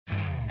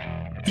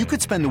You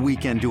could spend the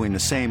weekend doing the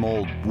same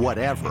old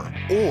whatever,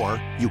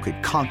 or you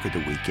could conquer the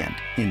weekend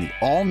in the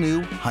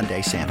all-new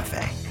Hyundai Santa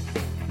Fe.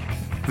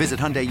 Visit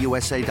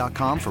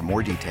HyundaiUSA.com for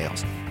more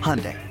details.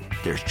 Hyundai,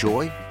 there's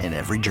joy in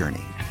every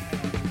journey.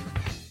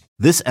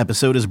 This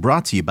episode is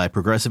brought to you by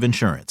Progressive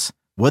Insurance.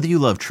 Whether you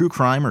love true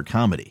crime or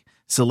comedy,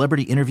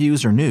 celebrity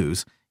interviews or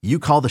news, you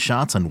call the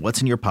shots on what's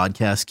in your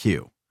podcast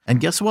queue. And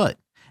guess what?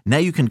 Now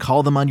you can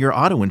call them on your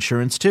auto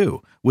insurance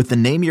too with the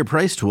Name Your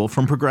Price tool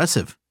from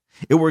Progressive.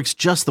 It works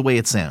just the way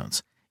it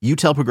sounds. You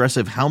tell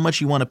Progressive how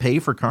much you want to pay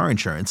for car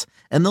insurance,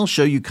 and they'll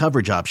show you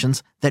coverage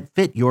options that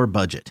fit your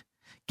budget.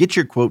 Get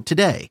your quote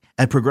today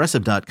at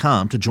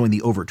Progressive.com to join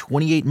the over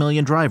 28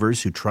 million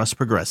drivers who trust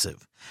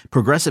Progressive.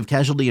 Progressive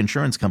Casualty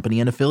Insurance Company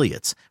and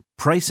Affiliates.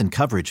 Price and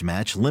coverage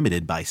match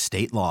limited by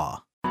state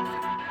law. Kane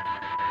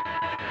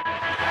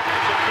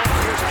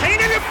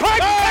in the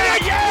pipe, and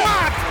it's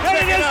blocked,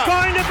 and it is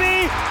going to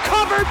be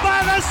covered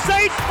by the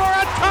Saints for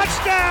a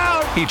touchdown.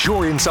 It's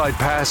your inside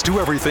pass to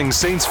everything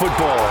Saints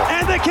football.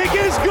 And the kick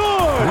is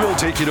good. We'll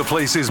take you to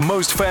places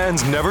most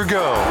fans never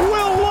go.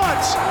 Will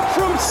Lutz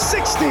from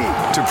 60.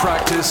 To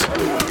practice,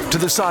 to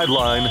the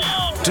sideline,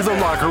 to the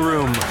locker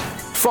room.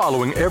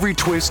 Following every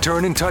twist,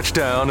 turn, and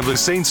touchdown of the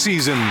Saints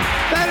season.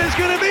 That is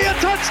going to be a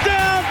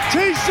touchdown.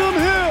 Taysom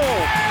Hill.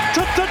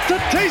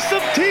 Taysom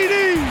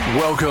TD.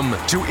 Welcome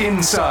to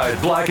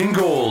Inside Black and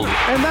Gold.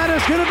 And that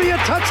is going to be a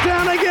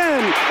touchdown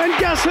again. And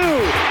guess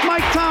who?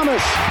 Mike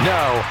Thomas.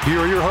 Now, here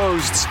are your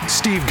hosts,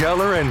 Steve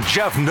Geller and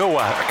Jeff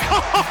Nowak.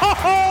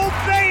 Oh,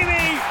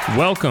 baby!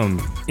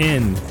 Welcome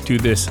in to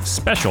this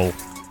special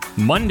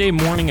Monday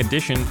morning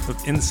edition of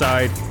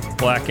Inside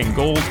Black and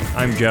Gold.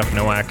 I'm Jeff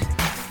Nowak.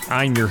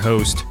 I'm your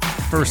host.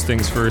 First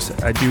things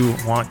first, I do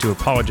want to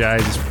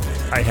apologize.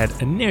 I had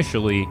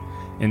initially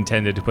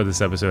intended to put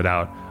this episode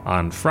out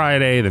on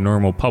Friday, the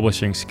normal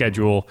publishing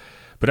schedule,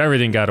 but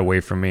everything got away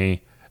from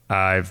me.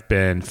 I've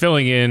been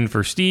filling in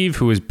for Steve,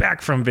 who is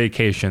back from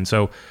vacation,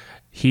 so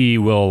he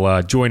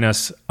will join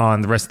us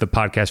on the rest of the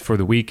podcast for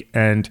the week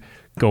and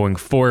going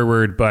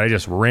forward, but I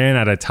just ran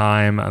out of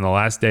time on the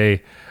last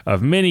day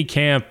of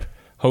minicamp,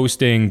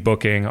 hosting,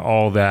 booking,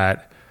 all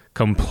that.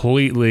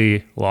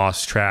 Completely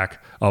lost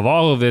track of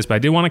all of this, but I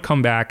did want to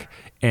come back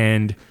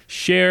and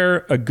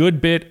share a good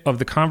bit of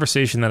the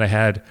conversation that I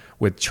had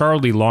with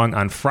Charlie Long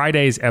on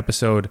Friday's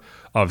episode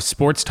of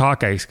Sports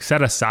Talk. I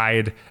set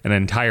aside an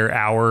entire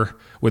hour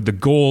with the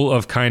goal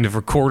of kind of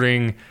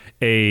recording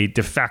a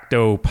de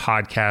facto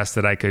podcast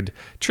that I could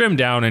trim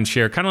down and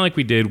share, kind of like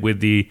we did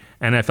with the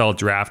NFL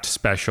Draft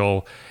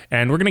Special.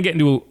 And we're going to get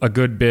into a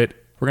good bit.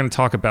 We're going to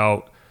talk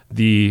about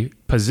the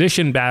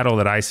position battle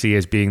that I see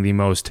as being the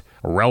most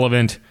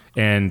relevant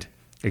and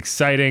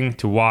exciting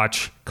to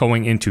watch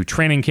going into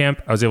training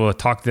camp. I was able to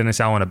talk to Dennis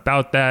Allen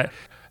about that.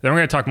 Then we're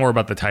going to talk more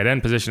about the tight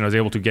end position. I was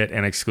able to get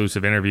an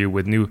exclusive interview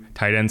with new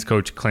tight ends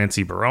coach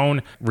Clancy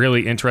Barone.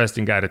 Really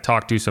interesting guy to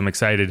talk to, so I'm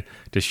excited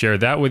to share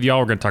that with y'all.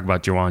 We're going to talk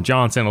about Juwan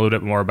Johnson, a little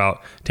bit more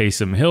about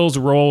Taysom Hill's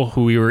role,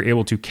 who we were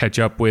able to catch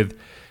up with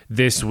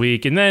this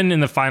week. And then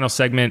in the final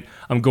segment,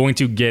 I'm going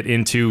to get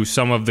into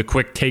some of the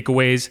quick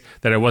takeaways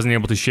that I wasn't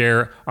able to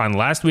share on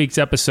last week's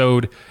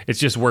episode. It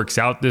just works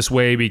out this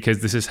way because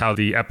this is how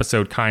the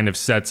episode kind of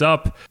sets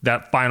up.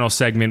 That final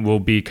segment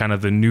will be kind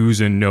of the news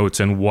and notes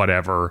and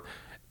whatever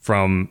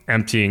from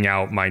emptying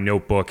out my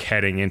notebook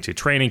heading into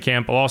training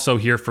camp. I'll also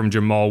hear from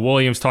Jamal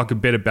Williams, talk a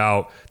bit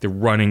about the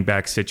running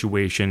back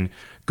situation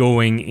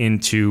going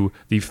into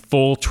the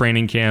full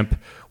training camp,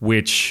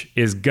 which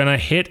is going to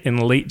hit in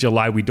late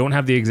July. We don't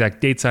have the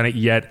exact dates on it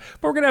yet,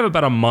 but we're going to have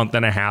about a month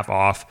and a half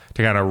off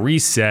to kind of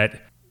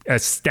reset,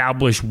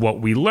 establish what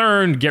we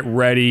learned, get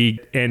ready,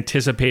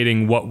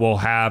 anticipating what we'll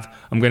have.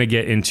 I'm going to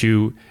get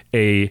into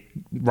a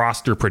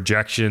roster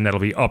projection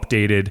that'll be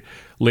updated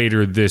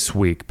later this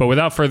week. But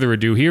without further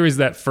ado, here is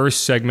that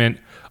first segment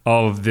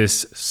of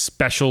this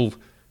special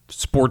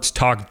sports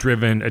talk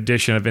driven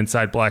edition of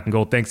Inside Black and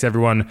Gold. Thanks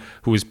everyone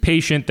who was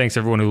patient. Thanks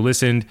everyone who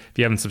listened. If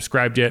you haven't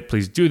subscribed yet,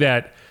 please do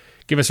that.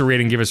 Give us a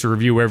rating, give us a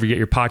review wherever you get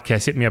your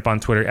podcast. Hit me up on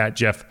Twitter at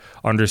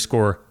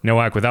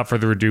Jeff_Nowak. Without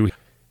further ado,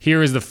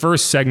 here is the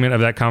first segment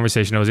of that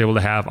conversation I was able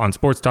to have on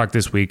Sports Talk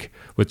this week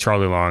with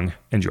Charlie Long.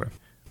 Enjoy.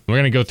 We're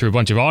going to go through a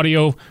bunch of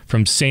audio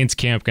from Saints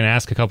camp. Going to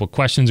ask a couple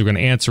questions. We're going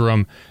to answer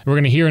them. And we're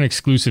going to hear an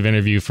exclusive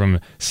interview from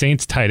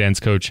Saints tight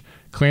ends coach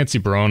Clancy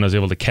Barone. I was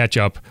able to catch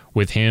up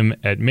with him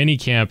at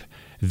minicamp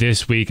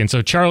this week. And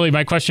so, Charlie,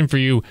 my question for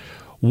you,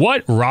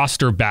 what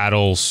roster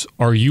battles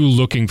are you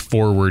looking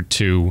forward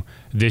to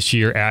this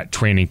year at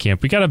training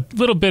camp? We got a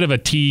little bit of a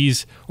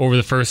tease over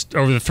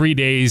the 3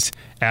 days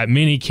at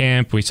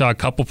minicamp. We saw a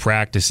couple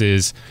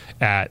practices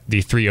at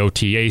the 3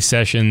 OTA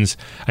sessions.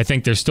 I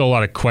think there's still a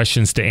lot of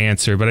questions to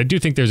answer, but I do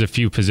think there's a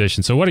few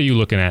positions. So what are you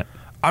looking at?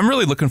 I'm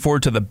really looking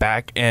forward to the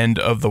back end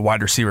of the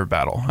wide receiver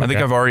battle. Okay. I think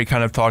I've already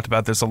kind of talked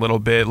about this a little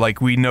bit. Like,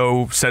 we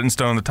know set in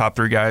stone the top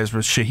three guys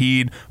was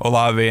Shaheed,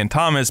 Olave, and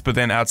Thomas, but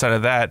then outside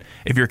of that,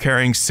 if you're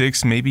carrying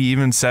 6, maybe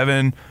even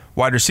 7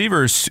 wide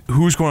receivers,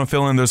 who's going to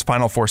fill in those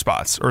final 4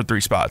 spots or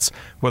 3 spots,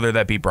 whether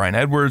that be Bryan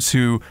Edwards,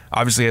 who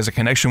obviously has a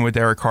connection with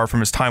Derek Carr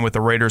from his time with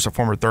the Raiders, a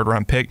former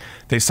 3rd-round pick.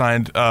 They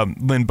signed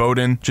Lynn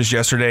Bowden just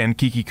yesterday and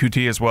Kiki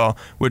Kuti as well,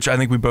 which I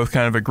think we both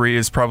kind of agree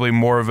is probably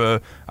more of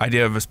a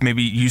idea of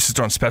maybe usage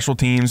on special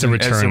teams as a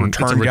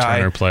return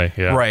guy. Play,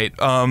 yeah. Right.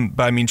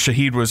 But I mean,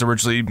 Shaheed was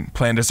originally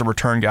planned as a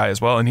return guy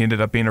as well, and he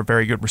ended up being a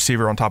very good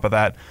receiver on top of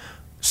that.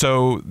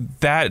 So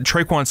that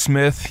Traquan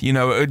Smith,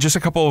 just a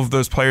couple of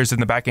those players in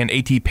the back end,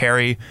 A.T.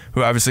 Perry,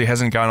 who obviously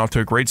hasn't gotten off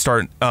to a great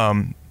start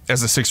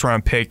as a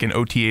 6th-round pick in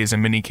OTAs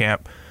and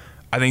minicamp.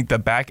 I think the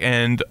back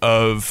end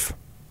of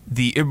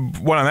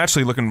what I'm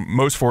actually looking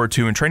most forward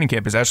to in training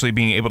camp is actually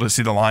being able to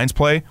see the lines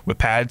play with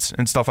pads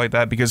and stuff like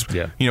that, because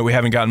we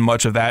haven't gotten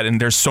much of that,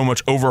 and there's so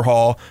much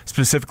overhaul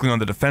specifically on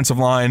the defensive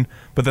line,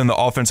 but then the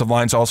offensive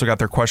line's also got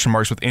their question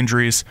marks with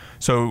injuries.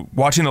 So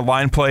watching the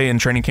line play in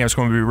training camp is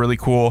going to be really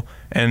cool,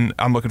 and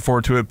I'm looking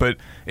forward to it. But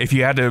if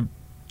you had to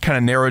kind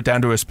of narrow it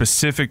down to a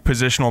specific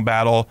positional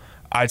battle,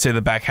 I'd say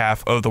the back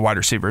half of the wide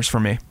receivers for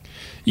me.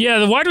 Yeah,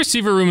 the wide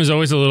receiver room is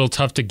always a little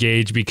tough to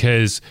gauge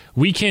because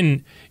we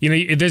can,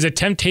 there's a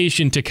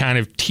temptation to kind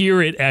of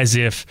tier it as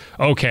if,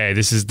 okay,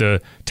 this is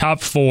the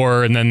top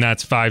 4 and then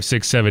that's 5,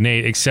 6, 7,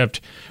 8,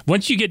 except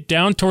once you get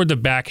down toward the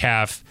back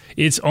half,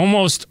 it's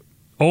almost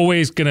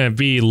always going to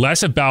be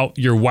less about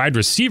your wide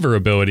receiver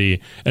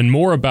ability and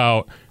more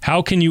about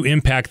how can you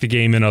impact the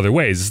game in other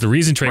ways. It's the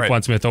reason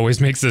Traquan Smith always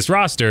makes this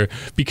roster,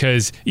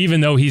 because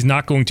even though he's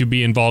not going to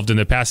be involved in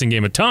the passing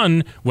game a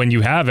ton when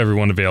you have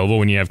everyone available,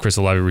 when you have Chris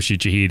Olave, Rashid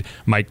Shaheed,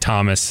 Mike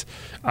Thomas,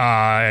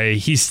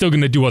 he's still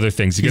going to do do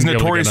things. He's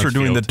notorious for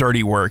doing the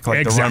dirty work,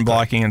 like the run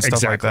blocking and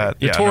stuff like that.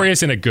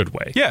 Notorious in a good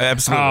way. Yeah,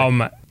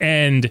 absolutely.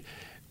 And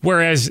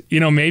whereas,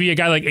 maybe a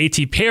guy like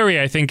A.T. Perry,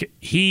 I think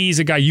he's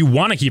a guy you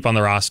want to keep on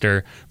the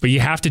roster, but you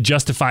have to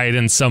justify it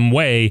in some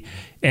way.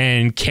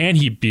 And can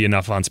he be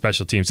enough on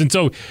special teams? And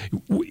so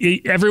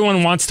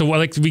everyone wants to,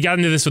 we got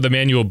into this with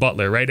Emmanuel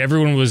Butler, right?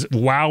 Everyone was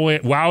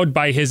wowed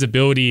by his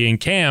ability in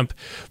camp,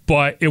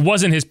 but it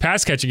wasn't his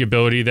pass catching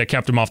ability that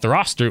kept him off the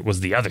roster. It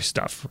was the other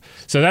stuff.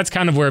 So that's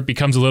kind of where it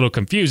becomes a little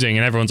confusing.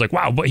 And everyone's like,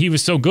 wow, but he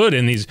was so good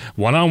in these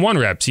one-on-one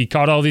reps. He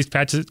caught all these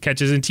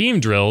catches in team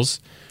drills.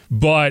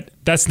 But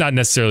that's not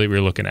necessarily what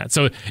we're looking at.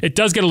 So it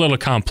does get a little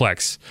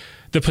complex.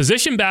 The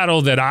position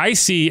battle that I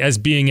see as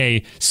being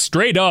a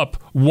straight up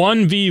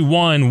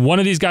 1v1, one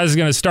of these guys is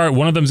going to start,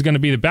 one of them is going to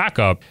be the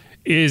backup,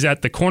 is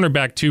at the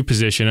cornerback 2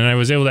 position. And I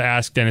was able to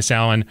ask Dennis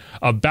Allen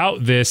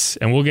about this,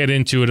 and we'll get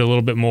into it a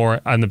little bit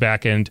more on the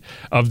back end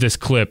of this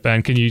clip.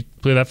 And can you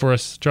play that for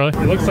us, Charlie?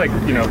 It looks like,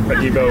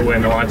 Adebo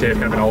and Alante have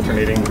kind of been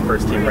alternating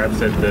first team reps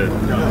at the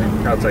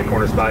outside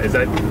corner spot. Is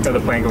that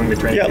the plan going to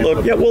training camp?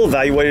 We'll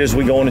evaluate it as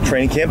we go into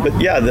training camp. But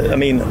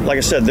like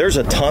I said, there's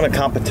a ton of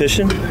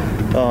competition.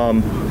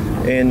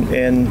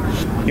 And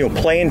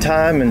playing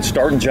time and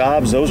starting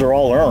jobs, those are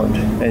all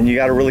earned, and you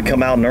got to really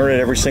come out and earn it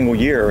every single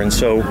year. And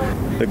so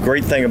the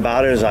great thing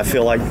about it is I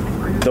feel like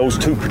those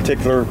 2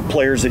 particular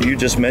players that you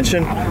just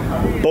mentioned,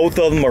 both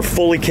of them are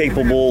fully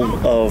capable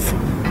of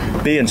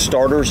being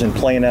starters and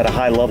playing at a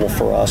high level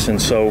for us.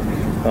 And so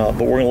but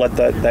we're going to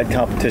let that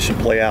competition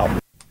play out.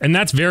 And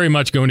that's very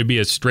much going to be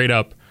a straight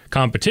up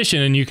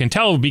competition, and you can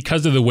tell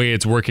because of the way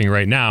it's working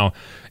right now.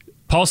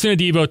 Paulson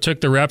Adebo took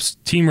the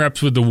team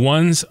reps with the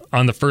ones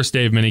on the first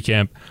day of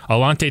minicamp.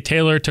 Alante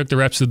Taylor took the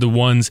reps with the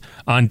ones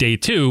on day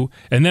 2.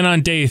 And then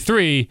on day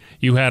 3,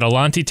 you had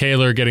Alante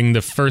Taylor getting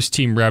the first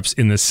team reps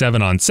in the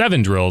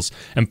 7-on-7 drills,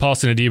 and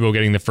Paulson Adebo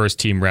getting the first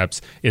team reps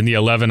in the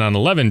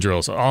 11-on-11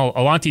 drills.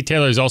 Alante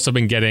Taylor has also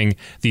been getting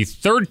the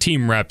third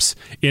team reps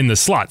in the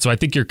slot. So I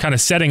think you're kind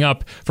of setting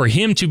up for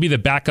him to be the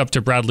backup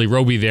to Bradley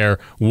Roby there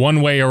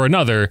one way or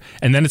another.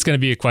 And then it's going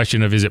to be a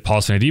question of, is it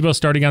Paulson Adebo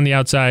starting on the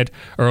outside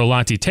or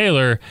Alante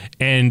Taylor?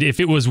 And if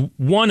it was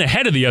one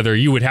ahead of the other,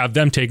 you would have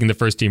them taking the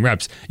first team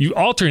reps. You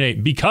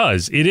alternate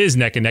because it is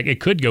neck and neck. It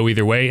could go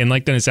either way. And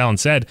like Dennis Allen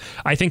said,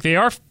 I think they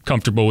are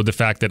comfortable with the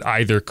fact that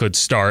either could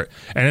start.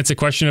 And it's a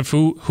question of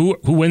who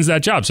wins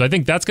that job. So I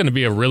think that's going to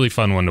be a really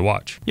fun one to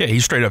watch. Yeah, he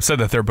straight up said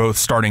that they're both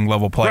starting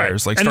level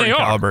players, like starting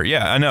caliber.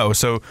 Yeah, I know.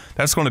 So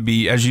that's going to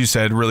be, as you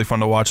said, really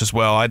fun to watch as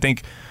well. I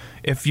think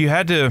if you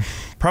had to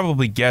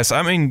probably guess,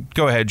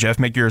 go ahead, Jeff,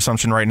 make your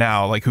assumption right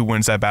now, like who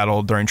wins that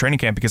battle during training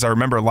camp, because I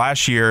remember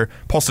last year,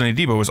 Paulson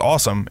Adebo was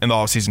awesome in the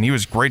offseason. He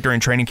was great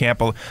during training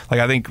camp. Like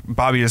I think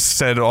Bobby has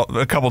said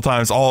a couple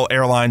times, all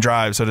airline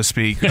drive, so to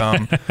speak.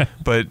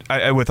 But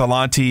with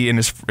Alante in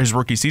his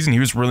rookie season, he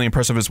was really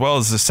impressive as well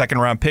as a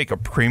second-round pick, a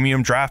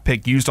premium draft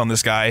pick used on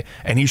this guy,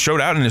 and he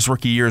showed out in his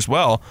rookie year as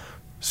well.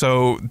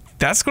 So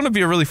that's going to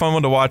be a really fun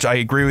one to watch. I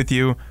agree with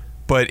you.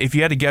 But if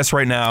you had to guess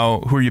right now,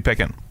 who are you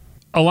picking?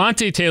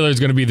 Alante Taylor is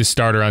going to be the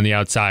starter on the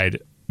outside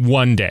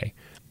one day.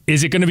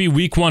 Is it going to be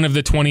week 1 of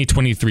the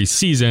 2023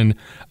 season?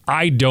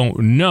 I don't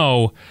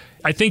know.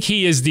 I think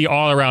he is the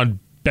all-around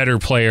better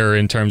player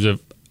in terms of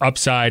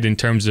upside, in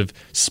terms of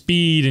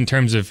speed, in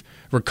terms of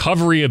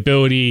recovery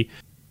ability.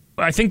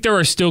 I think there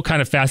are still kind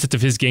of facets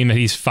of his game that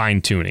he's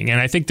fine-tuning. And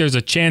I think there's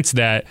a chance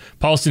that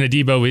Paulson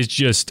Adebo is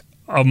just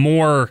a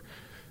more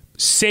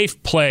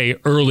safe play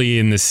early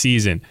in the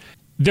season.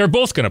 They're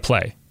both going to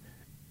play.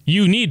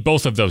 You need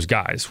both of those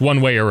guys one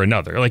way or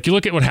another. Like, you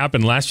look at what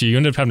happened last year, you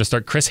ended up having to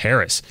start Chris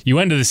Harris. You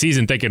ended the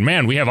season thinking,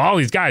 man, we have all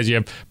these guys. You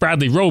have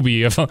Bradley Roby,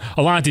 you have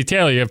Alontae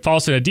Taylor, you have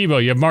Paulson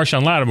Adebo, you have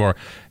Marshawn Lattimore.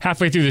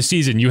 Halfway through the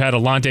season, you had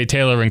Alontae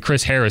Taylor and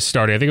Chris Harris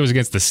starting. I think it was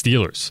against the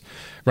Steelers,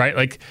 right?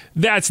 Like,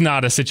 that's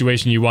not a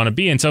situation you want to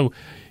be in. So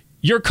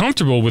you're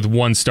comfortable with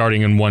one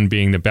starting and one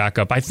being the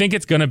backup. I think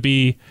it's going to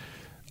be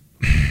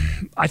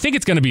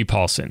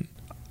Paulson.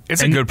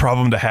 It's a good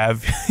problem to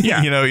have,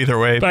 yeah. Either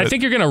way. But I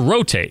think you're going to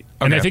rotate,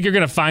 and I think you're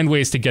going to find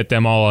ways to get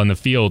them all on the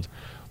field.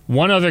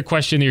 One other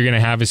question that you're going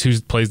to have is who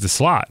plays the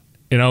slot.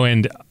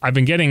 And I've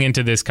been getting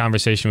into this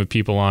conversation with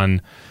people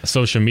on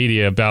social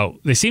media about,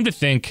 they seem to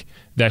think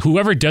that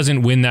whoever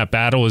doesn't win that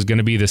battle is going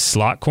to be the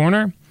slot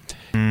corner.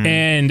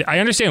 And I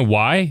understand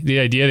why, the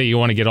idea that you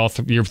want to get all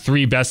your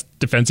three best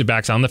defensive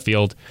backs on the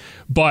field.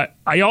 But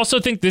I also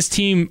think this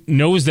team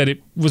knows that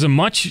it was a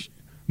much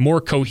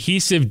more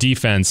cohesive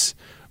defense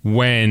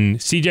when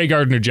C.J.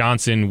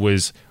 Gardner-Johnson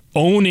was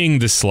owning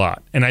the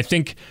slot. And I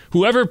think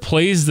whoever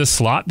plays the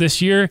slot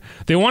this year,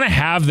 they want to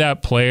have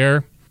that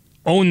player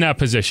own that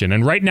position.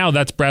 And right now,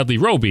 that's Bradley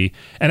Roby.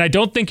 And I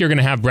don't think you're going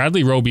to have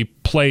Bradley Roby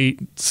play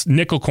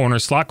nickel corner,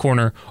 slot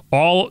corner,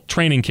 all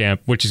training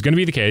camp, which is going to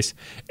be the case,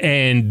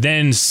 and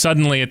then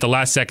suddenly at the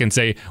last second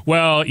say,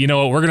 well, you know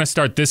what, we're going to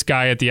start this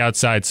guy at the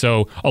outside,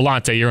 so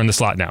Alontae, you're in the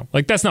slot now.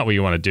 Like, that's not what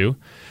you want to do.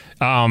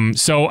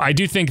 So I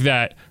do think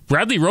that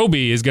Bradley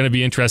Roby is going to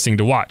be interesting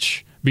to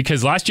watch,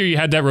 because last year you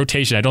had that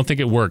rotation. I don't think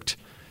it worked.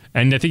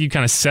 And I think you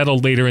kind of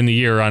settled later in the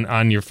year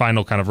on your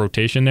final kind of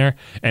rotation there,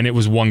 and it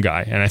was one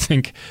guy. And I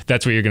think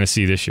that's what you're going to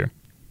see this year.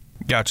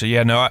 Gotcha.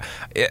 Yeah, no,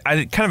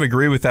 I kind of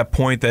agree with that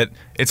point that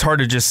it's hard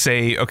to just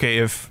say, okay,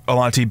 if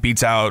Alontae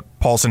beats out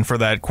Paulson for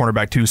that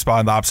cornerback 2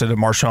 spot, the opposite of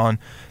Marshawn,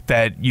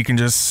 that you can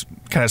just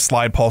kind of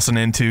slide Paulson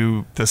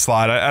into the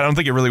slot. I don't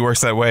think it really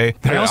works that way.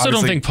 I also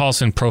don't think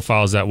Paulson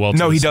profiles that well.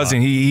 No, he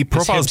doesn't. He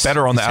profiles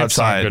better on the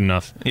outside. Good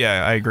enough.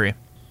 Yeah, I agree.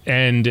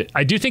 And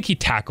I do think he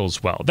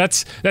tackles well.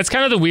 That's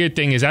kind of the weird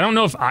thing, is I don't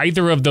know if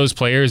either of those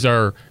players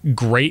are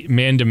great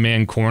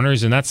man-to-man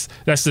corners, and that's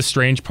the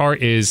strange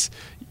part. Is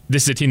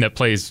this is a team that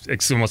plays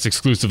almost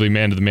exclusively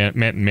man-to-man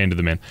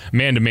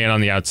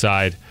on the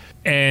outside.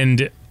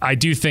 And I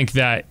do think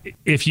that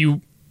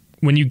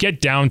when you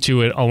get down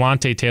to it,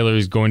 Alontae Taylor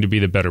is going to be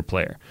the better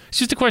player. It's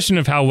just a question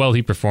of how well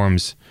he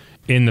performs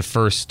in the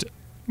first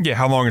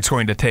how long it's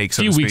going to take,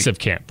 so few weeks of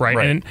camp,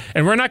 right?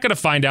 And we're not going to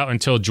find out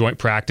until joint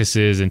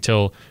practices,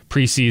 until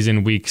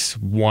preseason weeks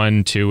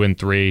 1, 2, and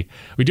 3.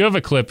 We do have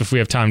a clip, if we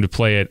have time to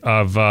play it,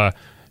 of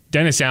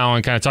Dennis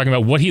Allen kind of talking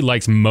about what he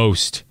likes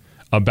most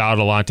about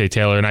Alontae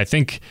Taylor. And I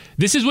think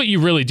this is what you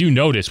really do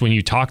notice when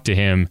you talk to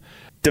him.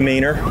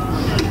 Demeanor,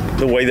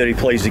 the way that he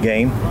plays the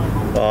game.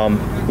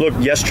 Look,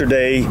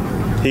 yesterday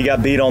he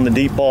got beat on the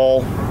deep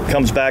ball,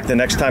 comes back the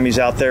next time he's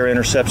out there,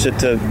 intercepts it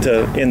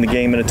to end the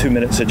game in a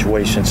 2-minute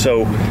situation.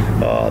 So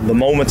the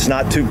moment's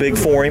not too big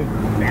for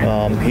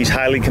him. He's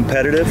highly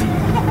competitive,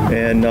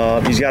 and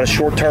he's got a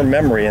short-term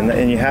memory,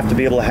 and you have to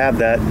be able to have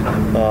that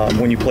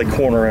when you play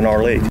corner in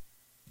our league.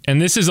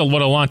 And this is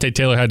what Alontae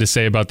Taylor had to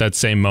say about that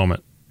same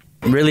moment.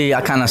 Really, I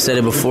kind of said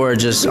it before,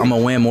 just I'm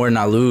going to win more than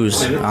I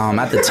lose.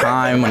 At the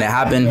time when it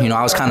happened,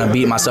 I was kind of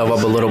beating myself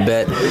up a little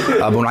bit.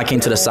 But when I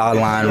came to the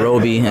sideline,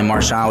 Roby and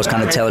Marshawn was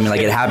kind of telling me,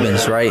 like, it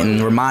happens, right?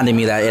 And reminding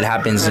me that it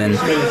happens. And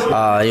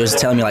it was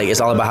telling me, like,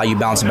 it's all about how you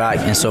bounce back.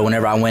 And so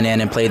whenever I went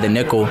in and played the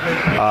nickel,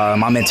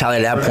 my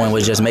mentality at that point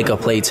was just make a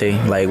play,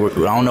 Like,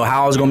 I don't know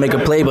how I was going to make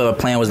a play, but the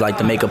plan was, like,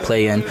 to make a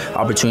play. And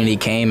opportunity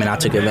came, and I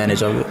took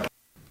advantage of it.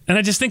 And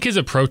I just think his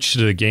approach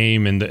to the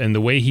game and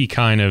the way he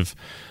kind of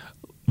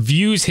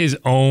views his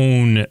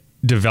own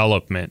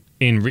development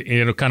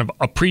kind of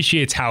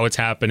appreciates how it's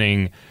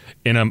happening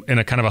in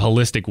a kind of a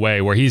holistic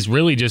way, where he's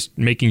really just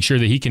making sure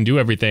that he can do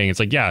everything. It's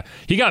like, yeah,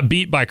 he got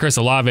beat by Chris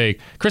Olave.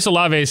 Chris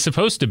Olave is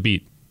supposed to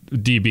beat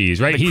DBs,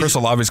 right? Chris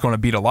Olave is going to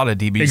beat a lot of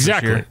DBs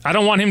exactly. This year. I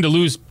don't want him to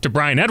lose to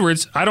Brian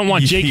Edwards. I don't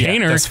want Jake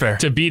Haener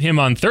to beat him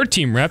on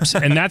third-team reps,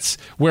 and that's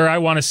where I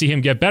want to see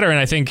him get better. And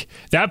I think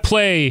that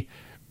play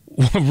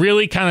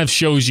really kind of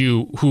shows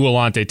you who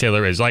Alontae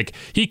Taylor is. Like,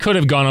 he could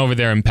have gone over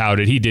there and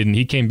pouted. He didn't.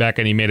 He came back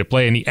and he made a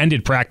play, and he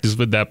ended practice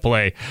with that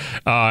play.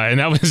 And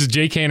that was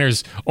Jake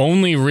Haener's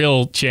only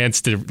real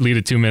chance to lead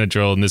a 2-minute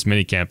drill in this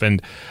minicamp.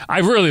 And I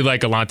really like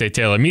Alontae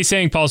Taylor. Me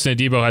saying Paulson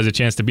Adebo has a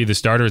chance to be the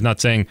starter is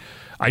not saying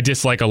I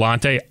dislike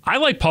Alontae. I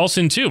like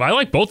Paulson too. I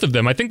like both of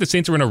them. I think the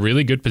Saints are in a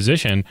really good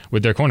position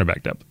with their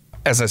cornerback depth.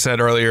 As I said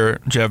earlier,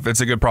 Jeff,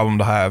 it's a good problem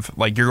to have.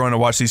 Like, you're going to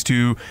watch these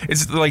two.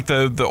 It's like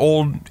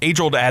the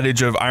age-old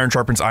adage of iron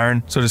sharpens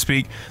iron, so to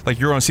speak. Like,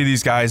 you're going to see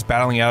these guys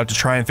battling out to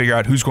try and figure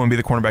out who's going to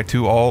be the cornerback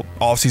 2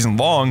 all season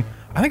long.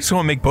 I think it's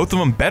going to make both of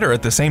them better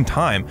at the same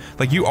time.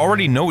 Like, you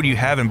already know what you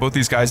have in both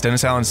these guys.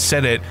 Dennis Allen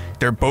said it.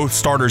 They're both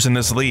starters in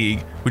this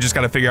league. We just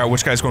got to figure out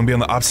which guy's going to be on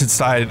the opposite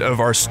side of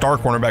our star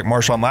cornerback,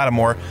 Marshawn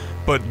Lattimore.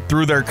 But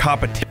through their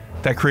competition,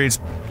 that creates,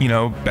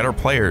 better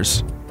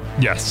players.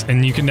 Yes,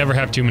 and you can never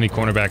have too many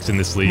cornerbacks in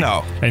this league.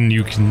 No. And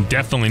you can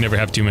definitely never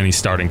have too many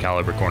starting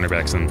caliber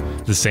cornerbacks, and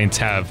the Saints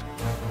have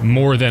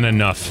more than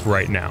enough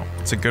right now.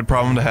 It's a good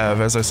problem to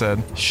have, as I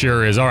said.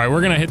 Sure is. All right,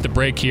 we're going to hit the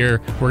break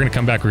here. We're going to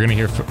come back. We're going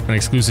to hear an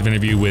exclusive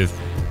interview with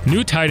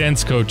new tight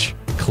ends coach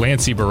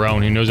Clancy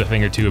Barone, who knows a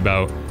thing or two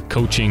about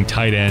coaching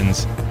tight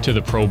ends to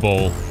the Pro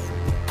Bowl.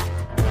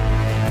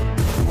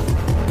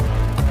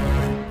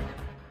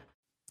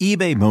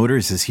 eBay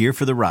Motors is here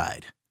for the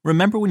ride.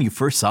 Remember when you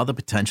first saw the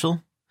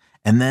potential?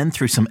 And then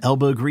through some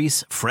elbow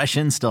grease, fresh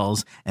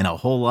installs, and a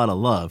whole lot of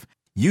love,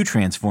 you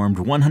transformed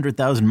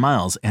 100,000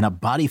 miles and a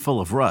body full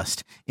of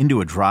rust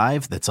into a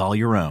drive that's all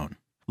your own.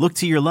 Look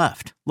to your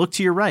left. Look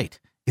to your right.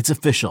 It's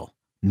official.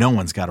 No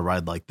one's got a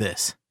ride like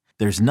this.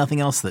 There's nothing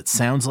else that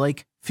sounds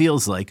like,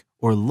 feels like,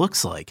 or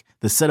looks like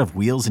the set of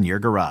wheels in your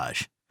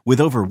garage.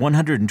 With over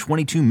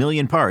 122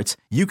 million parts,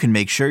 you can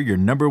make sure your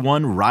number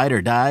one ride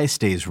or die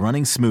stays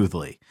running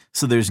smoothly,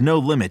 so there's no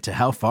limit to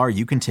how far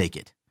you can take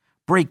it.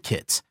 Brake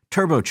kits,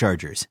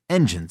 turbochargers,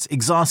 engines,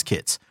 exhaust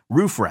kits,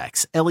 roof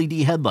racks, LED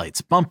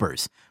headlights,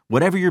 bumpers,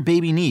 whatever your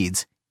baby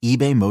needs,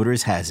 eBay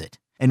Motors has it.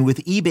 And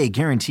with eBay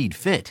Guaranteed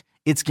Fit,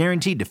 it's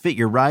guaranteed to fit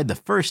your ride the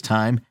first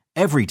time,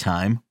 every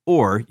time,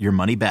 or your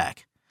money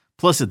back.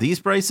 Plus at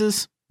these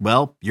prices,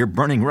 well, you're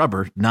burning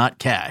rubber, not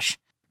cash.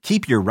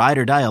 Keep your ride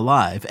or die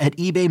alive at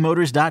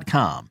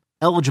ebaymotors.com.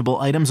 Eligible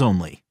items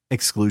only.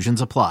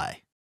 Exclusions apply.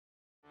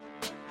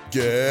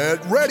 Get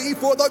ready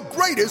for the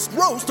greatest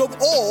roast of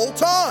all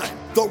time,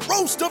 the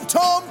Roast of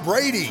Tom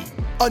Brady,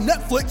 a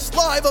Netflix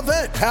live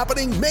event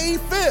happening May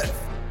 5th.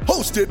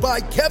 Hosted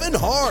by Kevin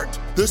Hart,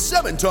 the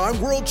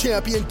 7-time world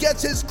champion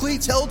gets his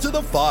cleats held to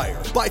the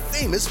fire by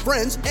famous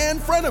friends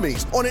and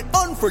frenemies on an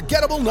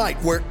unforgettable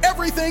night where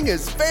everything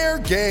is fair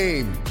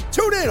game.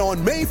 Tune in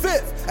on May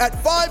 5th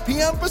at 5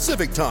 p.m.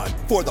 Pacific time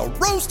for the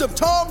Roast of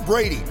Tom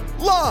Brady,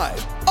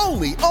 live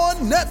only on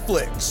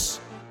Netflix.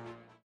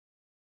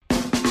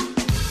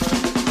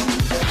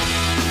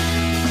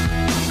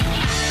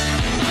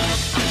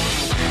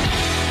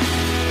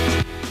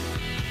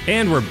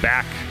 And we're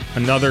back.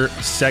 Another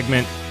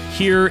segment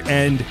here,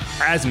 and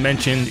as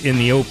mentioned in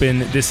the open,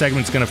 this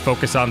segment's going to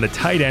focus on the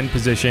tight end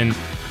position.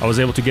 I was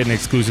able to get an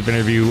exclusive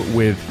interview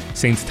with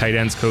Saints tight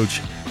ends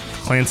coach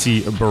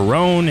Clancy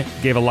Barone,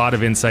 gave a lot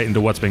of insight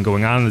into what's been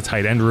going on in the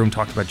tight end room,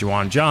 talked about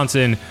Juwan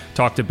Johnson,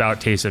 talked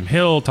about Taysom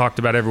Hill, talked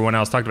about everyone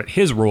else, talked about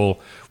his role,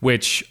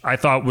 which I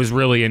thought was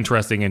really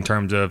interesting in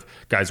terms of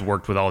guys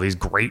worked with all these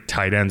great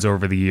tight ends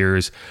over the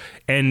years.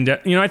 And,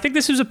 I think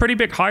this is a pretty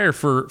big hire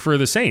for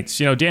the Saints.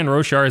 Dan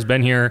Rochar has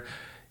been here.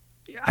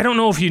 I don't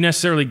know if you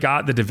necessarily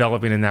got the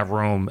development in that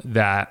room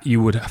that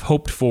you would have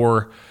hoped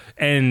for.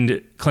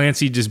 And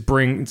Clancy just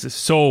brings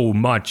so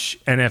much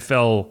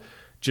NFL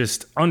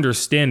just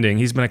understanding.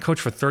 He's been a coach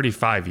for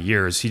 35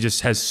 years. He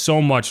just has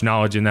so much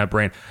knowledge in that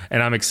brain.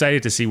 And I'm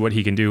excited to see what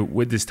he can do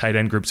with this tight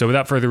end group. So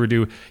without further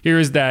ado, here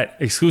is that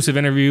exclusive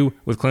interview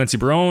with Clancy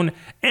Barone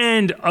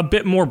and a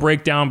bit more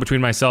breakdown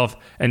between myself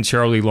and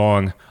Charlie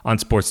Long on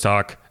Sports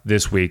Talk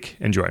this week.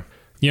 Enjoy.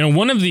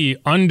 One of the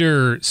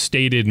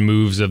understated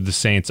moves of the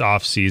Saints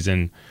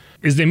offseason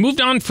is they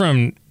moved on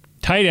from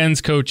tight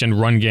ends coach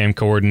and run game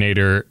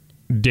coordinator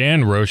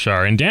Dan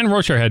Rochar. And Dan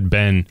Rochar had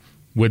been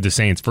with the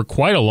Saints for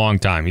quite a long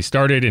time. He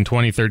started in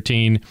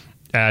 2013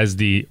 as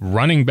the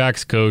running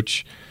backs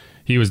coach.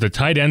 He was the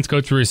tight ends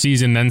coach for a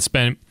season, then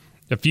spent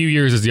a few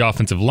years as the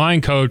offensive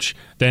line coach.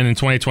 Then in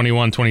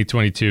 2021,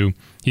 2022,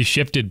 he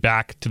shifted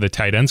back to the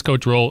tight ends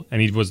coach role,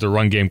 and he was the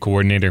run game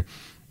coordinator.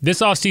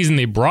 This offseason,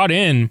 they brought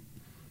in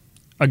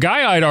a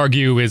guy I'd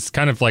argue is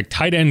kind of like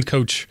tight end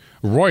coach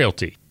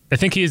royalty. I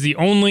think he is the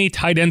only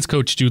tight ends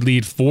coach to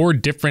lead 4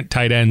 different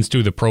tight ends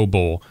to the Pro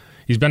Bowl.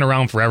 He's been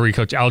around forever. He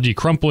coached Algie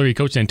Crumpler. He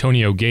coached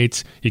Antonio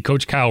Gates. He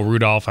coached Kyle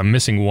Rudolph. I'm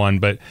missing one,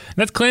 but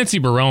that's Clancy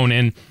Barone.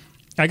 And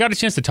I got a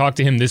chance to talk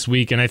to him this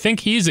week, and I think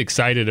he's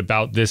excited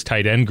about this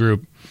tight end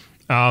group.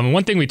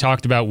 One thing we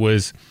talked about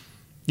was,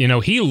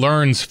 he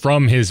learns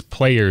from his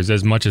players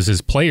as much as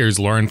his players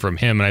learn from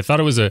him. And I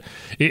thought it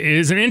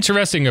is an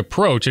interesting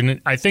approach.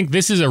 And I think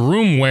this is a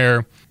room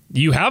where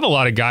you have a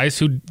lot of guys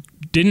who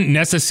didn't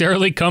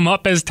necessarily come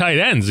up as tight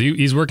ends.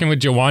 He's working with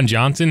Juwan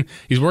Johnson.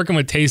 He's working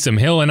with Taysom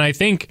Hill. And I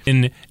think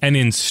in an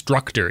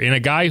instructor, in a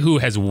guy who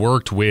has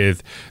worked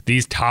with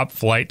these top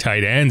flight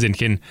tight ends and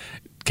can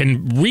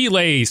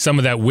relay some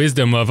of that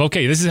wisdom of,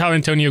 okay, this is how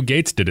Antonio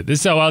Gates did it. This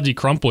is how Algie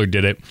Crumpler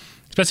did it.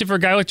 Especially for a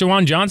guy like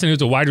Juwan Johnson, who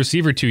was a wide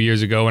receiver 2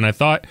 years ago. And I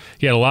thought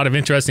he had a lot of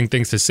interesting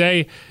things to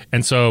say.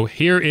 And so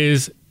here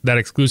is that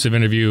exclusive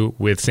interview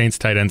with Saints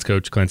tight ends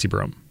coach Clancy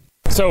Barone.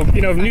 So,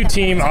 new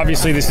team,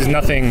 obviously this is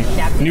nothing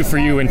new for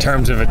you in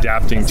terms of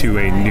adapting to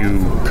a new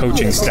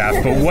coaching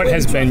staff, but what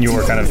has been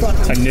your kind of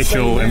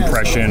initial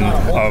impression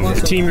of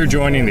the team you're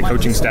joining, the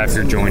coaching staff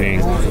you're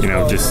joining,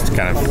 just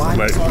kind of,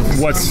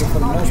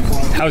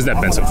 how's that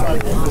been so far?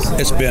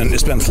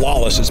 It's been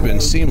flawless. It's been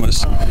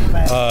seamless.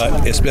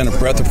 It's been a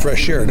breath of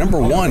fresh air. Number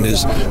one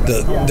is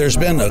there's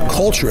been a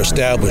culture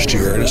established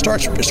here, and it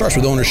starts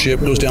with ownership,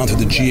 goes down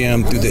through the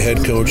GM, through the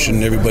head coach,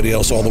 and everybody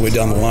else all the way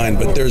down the line,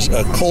 but there's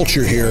a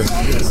culture here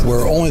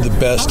where only the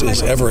best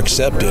is ever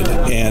accepted.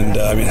 And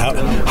I mean,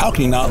 how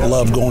can you not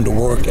love going to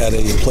work at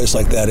a place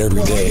like that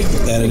every day?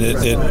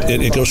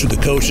 And it goes through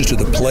the coaches to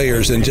the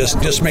players, and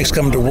just makes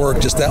coming to work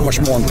just that much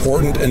more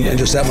important and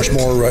just that much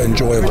more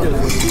enjoyable.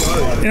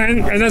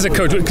 And as a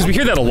coach, because we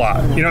hear that a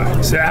lot,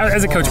 so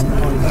as a coach,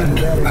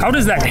 how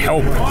does that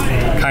help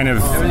kind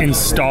of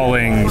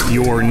installing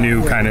your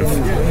new kind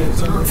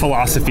of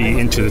philosophy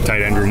into the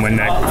tight end room when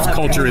that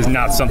culture is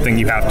not something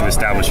you have to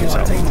establish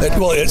yourself?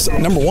 Well, it's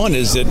number one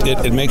is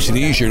it makes it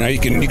easier. Now you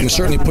can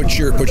certainly put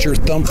your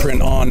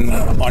thumbprint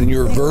on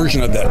your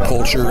version of that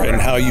culture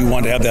and how you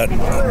want to have that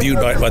viewed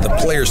by the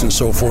players and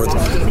so forth,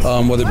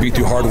 whether it be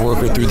through hard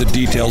work or through the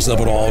details of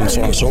it all and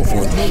so on and so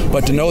forth.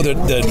 But to know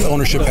that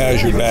ownership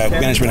has your back,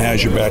 management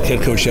has your back,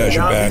 head coach has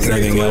your back, and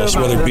everything else,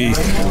 whether it be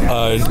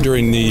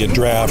during the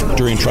draft,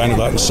 during trying to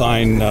go out and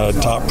sign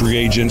top free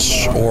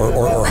agents,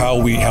 or how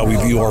we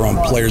view our own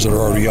players that are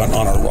already on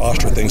our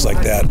roster, things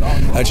like that.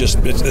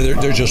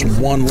 There's just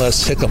one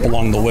less hiccup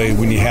along the way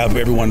when you have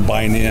everyone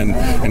buying in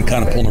and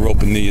kind of pulling the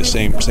rope in the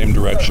same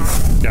direction.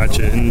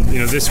 Gotcha. And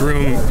this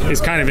room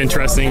is kind of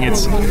interesting. I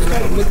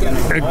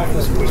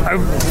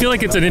feel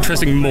like it's an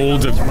interesting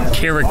mold of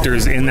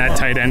characters in that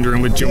tight end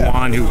room with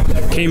Jawan, who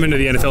came into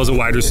the NFL as a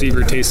wide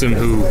receiver, Taysom,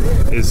 who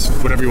is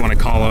whatever you want to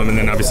call him, and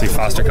then obviously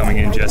Foster coming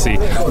in, Jesse.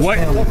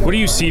 What do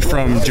you see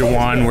from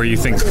Jawan where you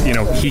think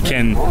he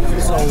can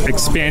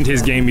expand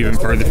his game even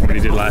further from what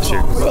he did last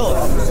year?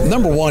 Well,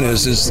 number one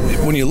is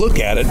when you look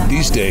at it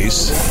these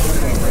days,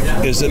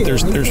 is that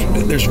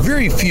there's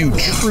very few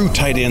true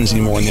tight ends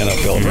anymore in the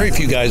NFL. Very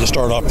few guys that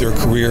start off their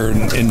career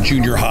in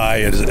junior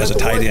high as a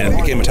tight end,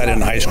 became a tight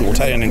end in high school,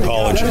 tight end in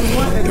college.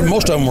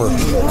 Most of them were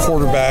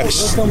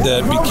quarterbacks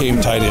that became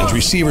tight ends,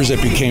 receivers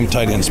that became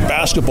tight ends,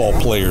 basketball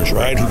players,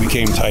 right, who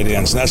became tight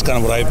ends. And that's kind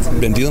of what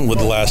I've been dealing with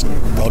the last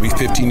probably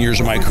 15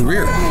 years of my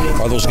career,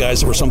 are those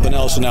guys that were something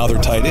else and now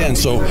they're tight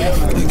ends. So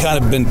you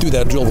kind of been through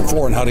that drill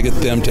before and how to get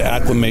them to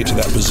acclimate to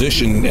that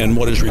position and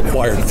what is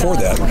required for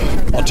that.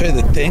 I'll tell you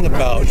the thing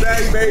about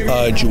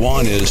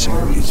Jawan is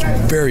he's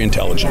very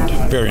intelligent,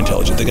 very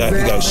intelligent. The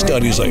guy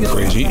studies like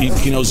crazy.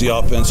 He knows the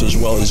offense as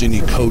well as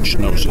any coach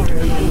knows it.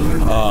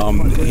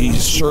 He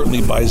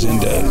certainly buys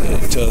into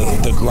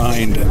the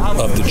grind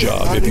of the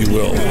job, if you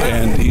will.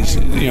 And he's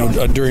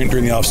during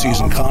the off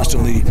season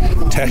constantly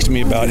texting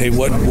me about, hey,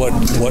 what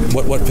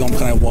film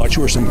can I watch?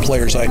 Who are some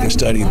players I can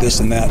study? This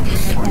and that.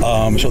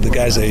 So the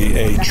guy's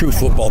a true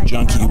football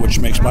junkie, which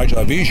makes my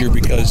job easier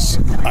because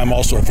I'm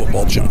also a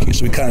football junkie.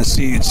 So we kind of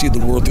see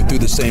the world through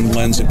the same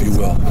lens, if you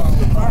will.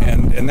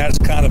 And that's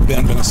kind of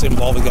been the same with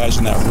all the guys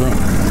in that room.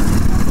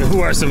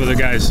 Who are some of the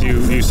guys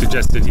you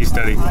suggested he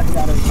study?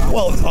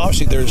 Well,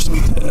 obviously there's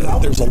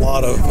a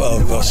lot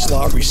of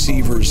slot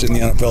receivers in the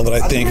NFL that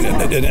I think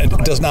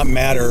it does not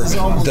matter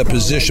the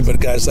position, but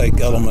guys like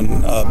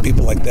Edelman,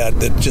 people like that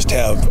just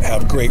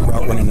have great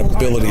route running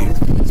ability.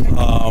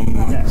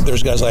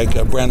 There's guys like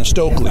Brandon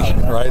Stokely,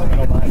 right,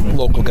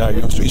 local guy.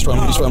 He's from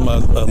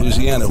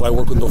Louisiana, who I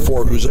worked with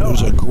before, who's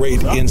a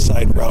great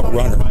inside route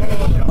runner.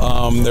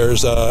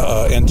 There's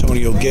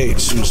Antonio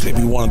Gates, who's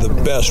maybe one of the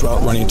best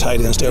route running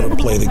tight ends to ever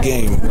play the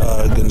game.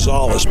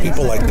 Gonzalez,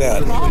 people like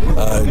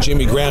that.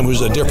 Jimmy Graham,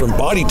 who's a different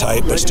body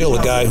type, but still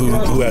a guy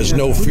who has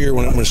no fear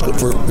when it's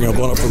for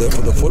going up for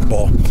the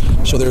football.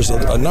 So there's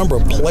a number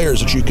of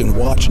players that you can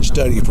watch and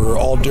study for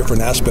all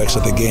different aspects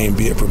of the game,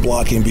 be it for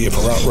blocking, be it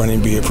for route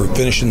running, be it for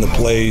finishing the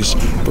plays,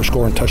 for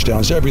scoring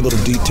touchdowns. Every little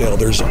detail.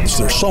 There's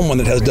someone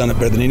that has done it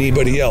better than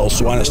anybody else.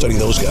 So why not study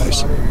those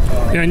guys?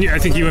 Yeah, and I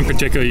think you in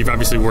particular, you've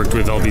obviously worked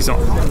with all these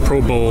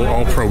Pro Bowl,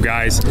 All-Pro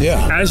guys.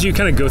 Yeah. As you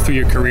kind of go through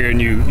your career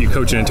and you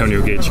coach an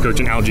Antonio Gates, you coach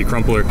an Algie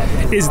Crumpler,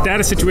 is that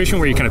a situation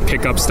where you kind of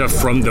pick up stuff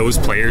from those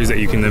players that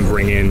you can then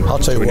bring in? I'll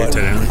tell you what,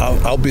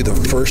 I'll be the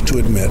first to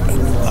admit,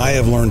 I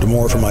have learned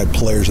more from my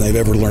players than they've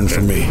ever learned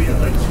from me.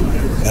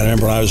 And I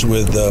remember when I was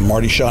with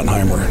Marty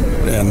Schottenheimer,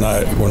 and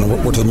when I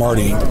worked with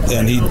Marty,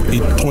 and he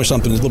told me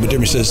something a little bit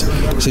different.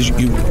 He says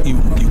you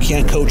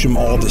can't coach them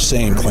all the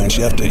same, Clarence.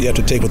 You have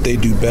to take what they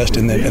do best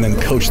and then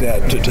coach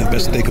that to the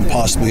best that they can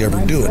possibly ever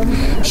do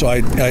it. So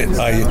I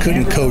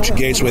couldn't coach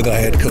Gates the way that I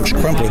had coached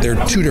Crumpler. They're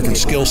two different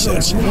skill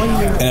sets.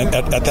 And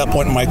at that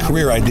point in my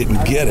career, I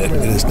didn't get it.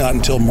 And it's not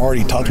until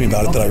Marty talked to me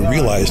about it that I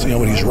realized,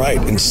 what he's right.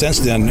 And since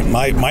then,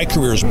 my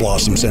career has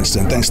blossomed since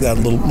then, thanks to that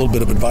little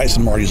bit of advice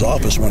in Marty's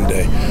office one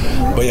day.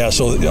 But yeah,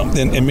 so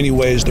in many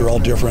ways, they're all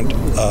different.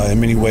 In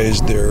many ways,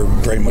 they're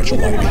very much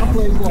alike.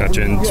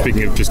 Gotcha. And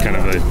speaking of just kind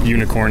of a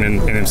unicorn in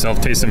himself,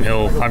 Taysom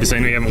Hill, obviously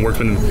I know you haven't worked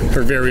with him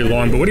for very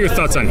long, but what are your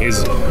thoughts on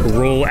his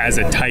role as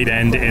a tight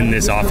end in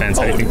this offense?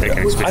 How do you think that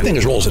can expand? I think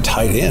his role as a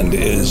tight end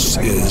is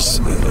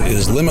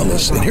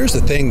limitless. And here's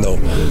the thing, though.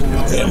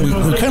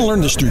 We kind of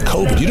learned this through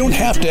COVID. You don't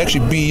have to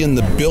actually be in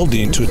the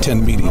building to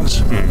attend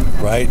meetings,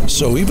 right?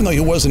 So even though he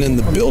wasn't in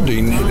the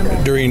building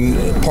during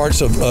parts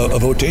of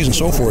OTAs and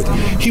so forth,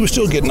 he was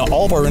still getting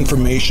all of our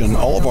information,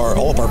 all of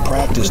our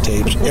practice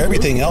tapes,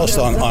 everything else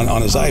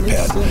on his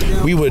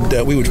iPad. We would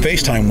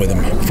FaceTime with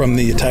him from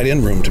the tight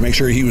end room to make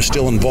sure he was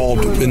still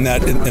involved in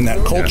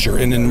that culture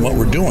and in what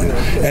we're doing.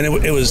 And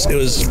it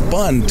was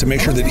fun to make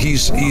sure that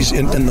he's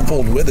in the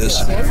fold with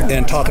us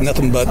and talking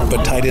nothing but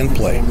tight end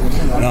play.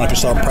 I don't know if you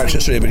saw him practice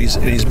yesterday, but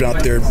he's been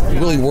out there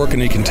really working.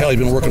 You can tell he's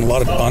been working a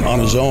lot on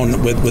his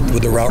own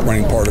with the route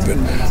running part of it.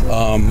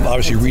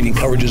 Obviously, reading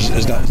coverages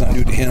is not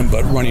new to him,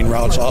 but running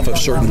routes off of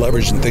certain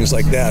leverage and things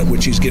like that,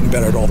 which he's getting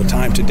better at all the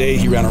time. Today,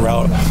 he ran a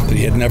route that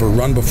he had never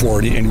run before,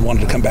 and he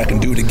wanted to come back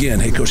and do it again.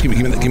 Hey, coach, give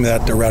me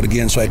that route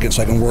again so I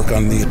can work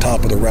on the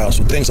top of the route.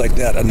 So things like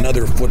that.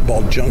 Another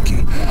football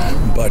junkie,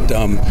 but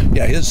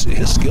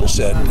his skill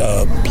set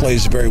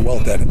plays very well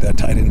at that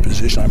tight end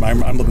position.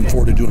 I'm looking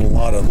forward to doing a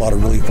lot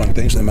of really fun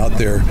things with him out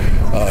there.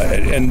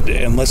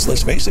 And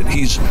let's face it,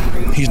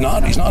 he's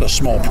not a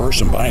small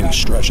person by any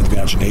stretch of the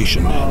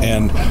imagination.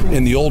 And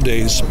in the old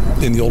days,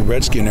 in the old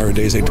Redskin era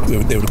days, they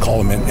would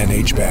call him an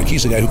H-back.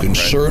 He's a guy who can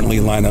certainly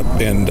line up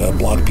and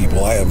block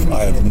people. I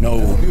have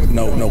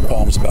no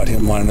qualms about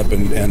him lining up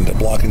and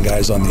blocking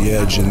guys on the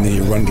edge in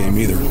the run game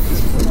either.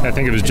 I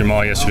think it was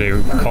Jamal yesterday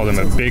who called him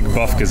a big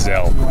buff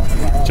gazelle.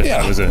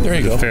 That was there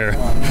you go.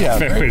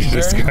 fair way to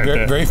describe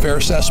that. Very fair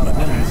assessment.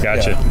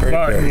 Gotcha. Yeah,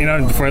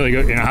 fair. Before I let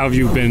go, how have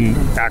you been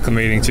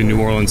acclimating to New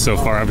Orleans so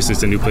far? Obviously,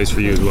 it's a new place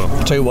for you as well.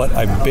 I'll tell you what,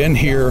 I've been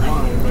here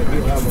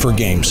for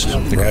games,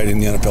 right, in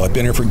the NFL. I've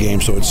been here for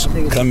games, so it's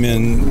come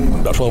in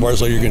about 12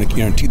 hours later, you're going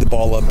to tee the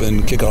ball up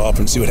and kick it off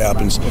and see what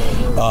happens.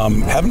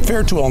 Haven't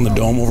fared too well in the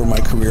Dome over my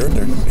career.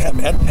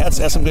 Had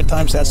some good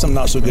times, had some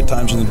not so good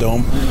times in the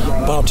Dome,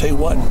 but I'll tell you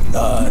what,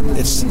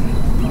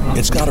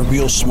 it's got a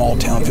real small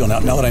town feel. Now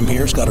that I'm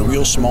here, it's got a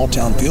real small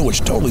town feel, which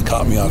totally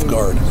caught me off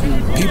guard.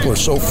 People are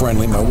so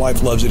friendly. My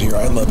wife loves it here.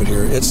 I love it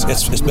here.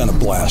 It's been a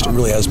blast. It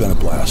really has been a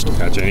blast.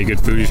 Gotcha. Any good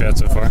food you've had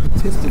so far?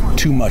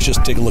 Too much.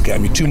 Just take a look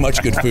at me. Too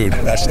much good food.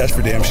 That's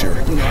for damn sure.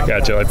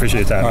 Gotcha. I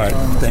appreciate that. All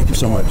right. Thank you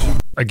so much.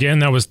 Again,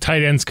 that was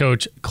tight ends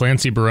coach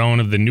Clancy Barone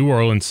of the New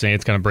Orleans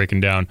Saints, kind of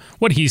breaking down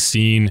what he's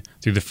seen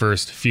through the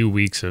first few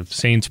weeks of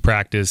Saints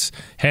practice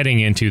heading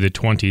into the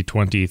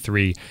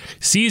 2023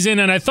 season.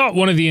 And I thought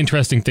one of the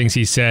interesting things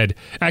he said,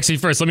 actually,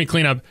 first, let me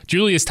clean up.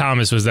 Julius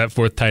Thomas was that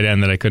fourth tight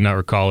end that I could not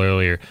recall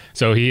earlier.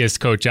 So he has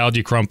coached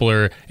Algie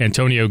Crumpler,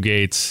 Antonio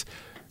Gates,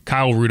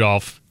 Kyle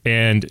Rudolph,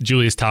 and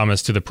Julius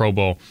Thomas to the Pro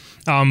Bowl.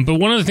 But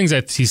one of the things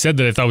that he said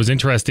that I thought was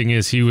interesting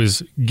is he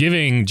was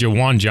giving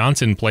Jawan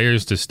Johnson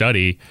players to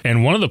study,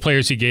 and one of the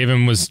players he gave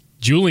him was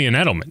Julian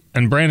Edelman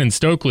and Brandon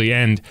Stokely.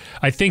 And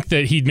I think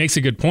that he makes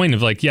a good point of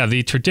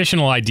the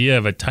traditional idea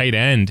of a tight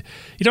end,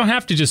 you don't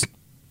have to just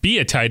be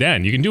a tight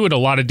end. You can do it a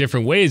lot of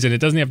different ways, and it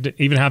doesn't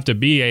even have to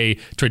be a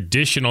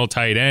traditional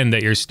tight end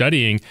that you're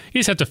studying.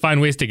 You just have to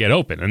find ways to get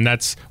open, and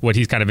that's what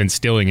he's kind of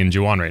instilling in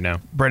Juwan right now.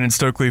 Brandon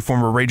Stokely,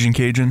 former Raging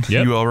Cajun,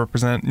 UL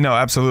represent. No,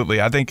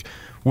 absolutely. I think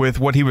with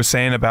what he was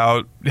saying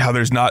about how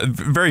there's not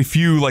very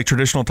few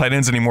traditional tight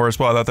ends anymore as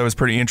well, I thought that was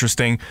pretty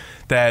interesting,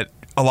 that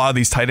a lot of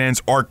these tight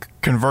ends are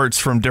converts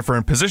from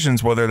different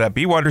positions, whether that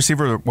be wide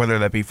receiver, whether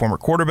that be former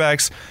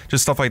quarterbacks,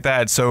 just stuff like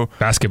that. So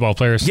basketball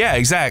players. Yeah,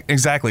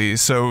 exactly.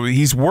 So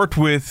he's worked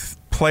with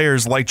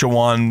players like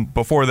Jawan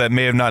before that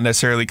may have not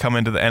necessarily come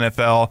into the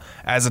NFL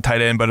as a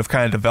tight end, but have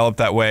kind of developed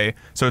that way.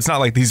 So it's not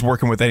like he's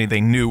working with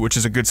anything new, which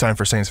is a good sign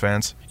for Saints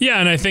fans. Yeah,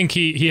 and I think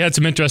he had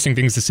some interesting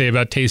things to say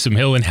about Taysom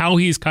Hill and how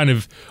he's kind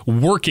of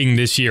working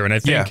this year. And I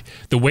think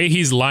the way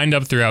he's lined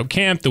up throughout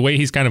camp, the way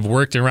he's kind of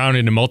worked around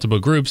into multiple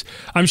groups,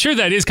 I'm sure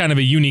that is kind of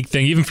a unique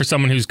thing, even for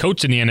someone who's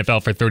coached in the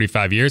NFL for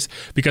 35 years,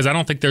 because I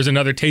don't think there's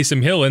another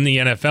Taysom Hill in the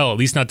NFL, at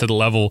least not to the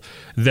level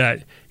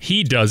that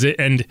he does it.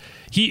 And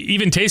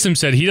Taysom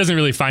said he doesn't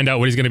really find out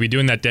what he's going to be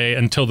doing that day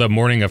until the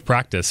morning of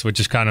practice, which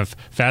is kind of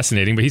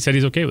fascinating, but he said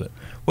he's okay with it.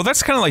 Well,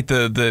 that's kind of like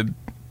the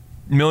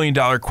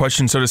million-dollar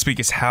question, so to speak,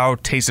 is how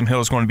Taysom Hill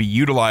is going to be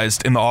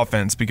utilized in the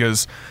offense,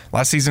 because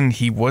last season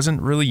he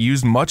wasn't really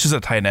used much as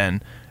a tight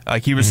end.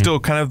 He was still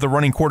kind of the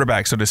running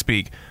quarterback, so to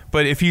speak.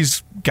 But if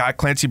he's got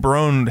Clancy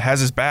Barone,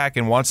 has his back,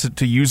 and wants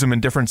to use him in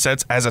different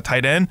sets as a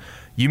tight end,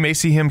 you may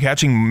see him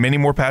catching many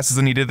more passes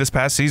than he did this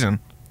past season.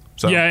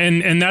 So. Yeah,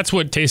 and that's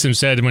what Taysom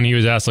said when he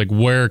was asked,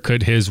 where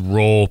could his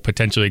role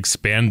potentially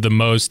expand the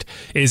most,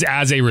 is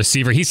as a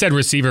receiver. He said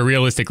receiver.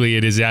 Realistically,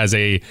 it is as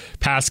a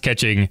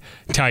pass-catching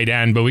tight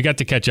end. But we got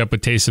to catch up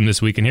with Taysom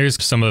this week, and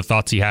here's some of the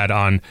thoughts he had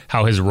on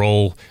how his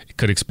role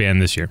could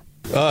expand this year.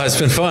 It's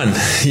been fun.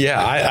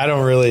 Yeah, I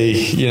don't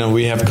really,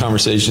 we have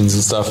conversations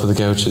and stuff with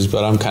the coaches,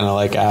 but I'm kind of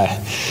like,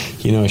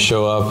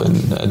 show up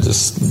and I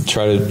just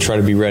try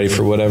to be ready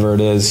for whatever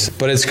it is.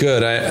 But it's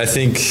good. I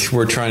think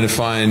we're trying to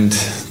find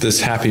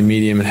this happy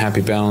medium and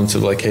happy balance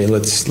of hey,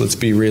 let's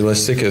be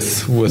realistic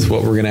with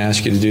what we're going to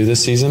ask you to do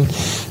this season,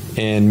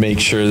 and make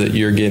sure that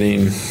you're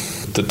getting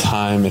the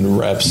time and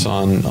reps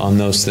on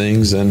those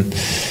things. And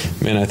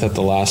man, I thought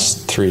the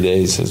last 3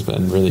 days has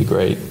been really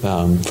great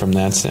from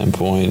that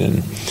standpoint.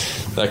 And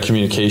that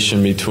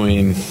communication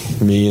between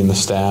me and the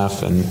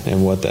staff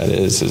and what that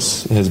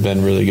has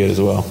been really good as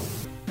well.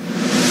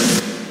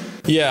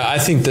 Yeah, I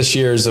think this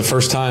year is the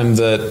first time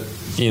that,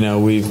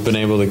 we've been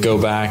able to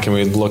go back and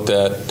we've looked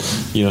at,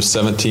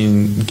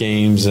 17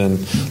 games and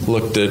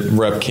looked at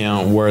rep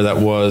count, where that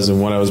was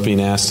and what I was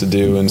being asked to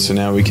do. And so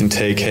now we can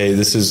take, hey,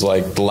 this is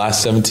like the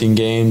last 17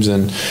 games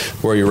and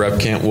where your rep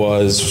count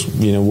was,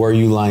 where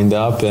you lined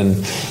up.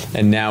 And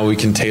now we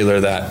can tailor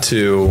that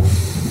to,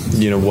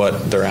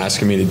 what they're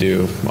asking me to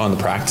do on the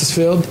practice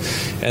field.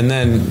 And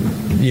then,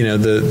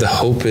 the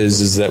hope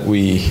is that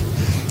we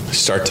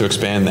start to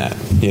expand that,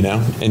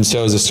 And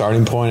so as a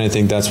starting point, I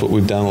think that's what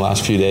we've done the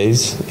last few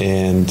days,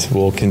 and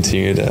we'll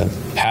continue to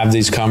have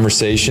these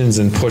conversations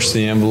and push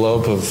the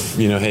envelope of,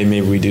 hey,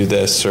 maybe we do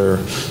this, or,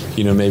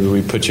 maybe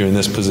we put you in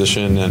this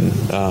position. And,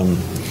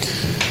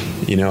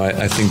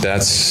 I think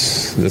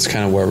that's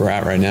kind of where we're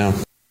at right now.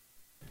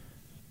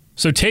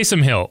 So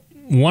Taysom Hill,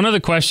 one of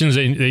the questions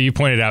that you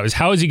pointed out is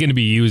how is he going to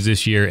be used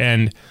this year?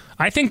 And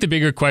I think the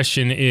bigger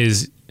question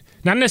is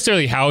not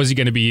necessarily how is he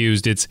going to be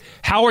used, it's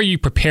how are you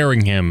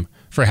preparing him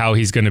for how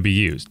he's going to be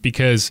used?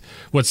 Because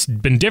what's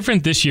been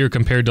different this year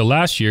compared to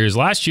last year is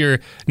last year,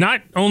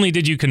 not only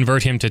did you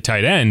convert him to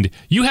tight end,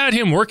 you had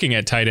him working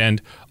at tight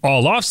end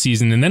all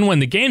offseason, and then when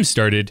the game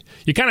started,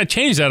 you kind of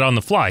changed that on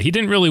the fly. He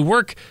didn't really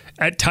work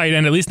at tight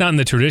end, at least not in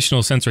the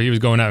traditional sense where he was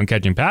going out and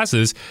catching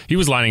passes. He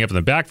was lining up in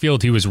the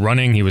backfield, he was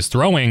running, he was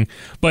throwing,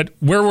 but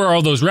where were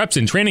all those reps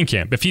in training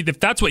camp? If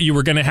that's what you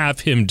were going to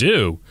have him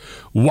do,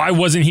 why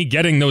wasn't he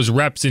getting those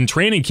reps in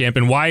training camp,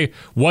 and why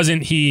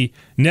wasn't he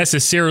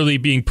necessarily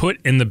being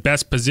put in the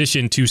best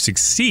position to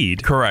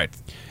succeed? Correct.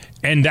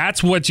 And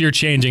that's what you're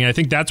changing. I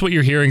think that's what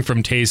you're hearing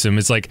from Taysom.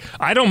 It's like,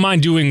 I don't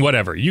mind doing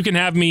whatever. You can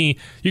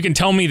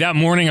tell me that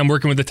morning I'm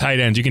working with the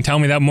tight ends. You can tell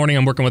me that morning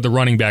I'm working with the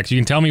running backs. You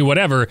can tell me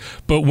whatever.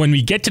 But when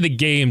we get to the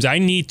games, I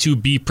need to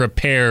be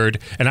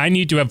prepared and I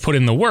need to have put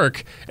in the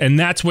work. And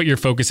that's what you're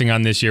focusing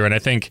on this year. And I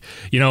think,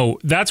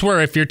 that's where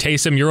if you're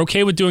Taysom, you're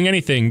okay with doing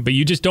anything, but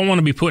you just don't want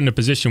to be put in a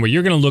position where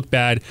you're going to look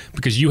bad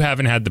because you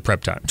haven't had the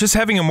prep time. Just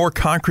having a more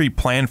concrete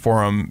plan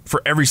for him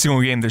for every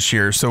single game this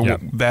year, so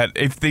that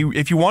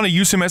if you want to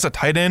use him as a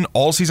tight end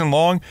all season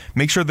long,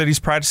 make sure that he's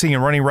practicing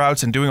and running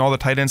routes and doing all the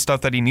tight end stuff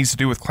that he needs to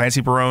do with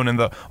Clancy Barone and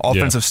the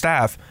offensive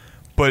staff,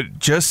 but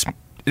just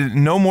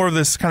no more of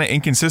this kind of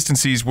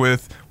inconsistencies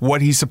with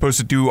what he's supposed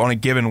to do on a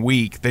given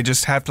week. They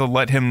just have to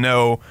let him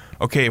know,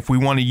 okay, if we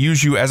want to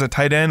use you as a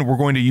tight end, we're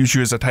going to use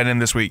you as a tight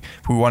end this week.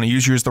 If we want to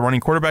use you as the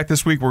running quarterback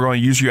this week, we're going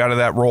to use you out of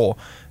that role.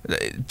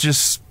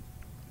 Just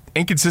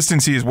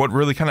inconsistency is what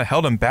really kind of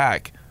held him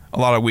back a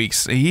lot of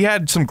weeks. He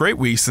had some great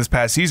weeks this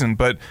past season,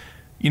 but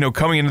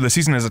coming into the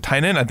season as a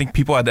tight end, I think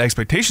people had the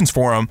expectations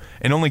for him,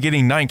 and only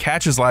getting 9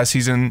 catches last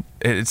season,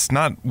 it's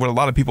not what a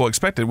lot of people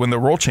expected when the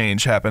role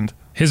change happened.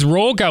 His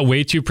role got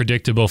way too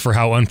predictable for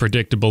how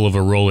unpredictable of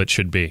a role it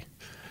should be.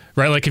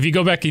 Right? Like if you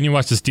go back and you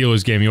watch the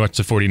Steelers game, you watch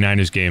the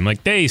 49ers game,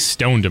 like they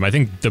stoned him. I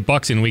think the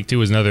Bucs in week 2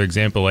 is another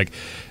example. Like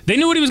they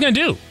knew what he was going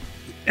to do,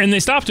 and they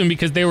stopped him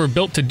because they were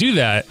built to do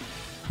that.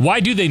 Why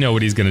do they know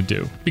what he's going to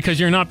do? Because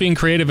you're not being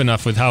creative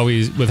enough with how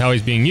he's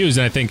being used.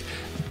 And I think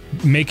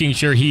making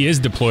sure he is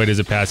deployed as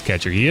a pass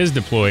catcher, he is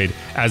deployed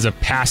as a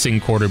passing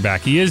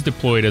quarterback, he is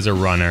deployed as a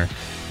runner,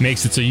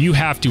 makes it so you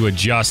have to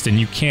adjust and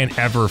you can't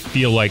ever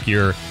feel like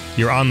you're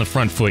on the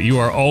front foot. You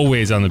are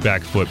always on the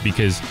back foot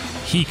because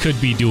he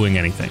could be doing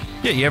anything.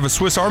 Yeah, you have a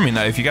Swiss Army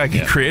knife. You got to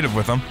get creative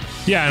with him.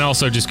 Yeah, and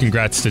also just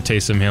congrats to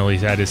Taysom Hill.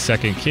 He's had his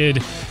second kid.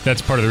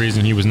 That's part of the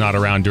reason he was not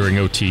around during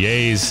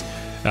OTAs.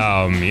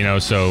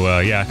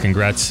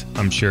 Congrats.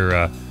 I'm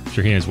sure he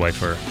and his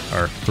wife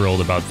are thrilled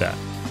about that.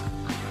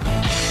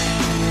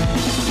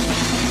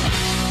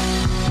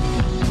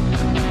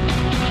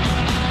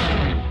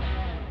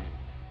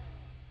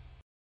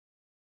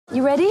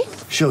 You ready?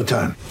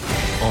 Showtime.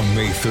 On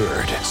May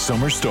 3rd,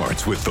 summer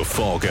starts with The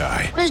Fall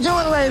Guy. Let's do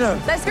it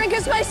later. Let's drink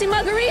a spicy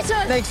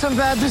margarita. Make some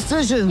bad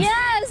decisions.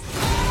 Yes.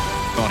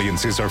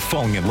 Audiences are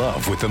falling in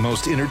love with the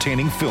most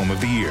entertaining film of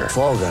the year.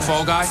 Fall Guy.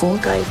 Fall Guy. Fall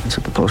Guy. That's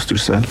what the poster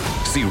said.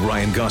 See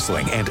Ryan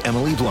Gosling and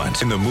Emily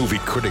Blunt in the movie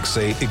critics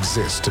say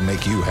exists to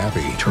make you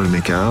happy. Trying to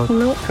make it out?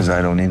 Nope. Because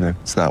I don't either.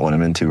 It's not what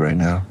I'm into right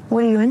now.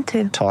 What are you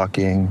into?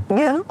 Talking.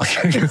 Yeah.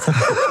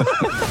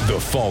 The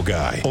Fall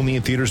Guy. Only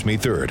in theaters May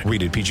 3rd.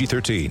 Rated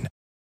PG-13.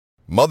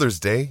 Mother's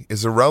Day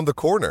is around the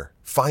corner.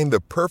 Find the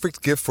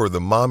perfect gift for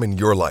the mom in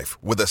your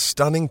life with a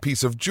stunning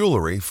piece of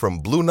jewelry from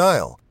Blue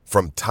Nile.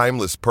 From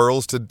timeless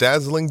pearls to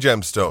dazzling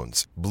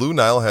gemstones, Blue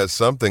Nile has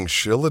something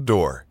she'll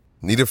adore.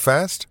 Need it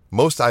fast?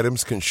 Most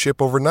items can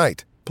ship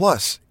overnight.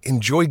 Plus,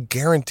 enjoy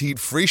guaranteed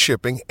free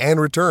shipping and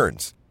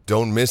returns.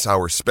 Don't miss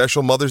our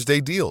special Mother's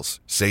Day deals.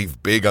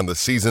 Save big on the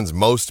season's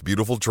most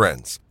beautiful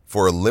trends.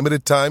 For a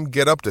limited time,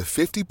 get up to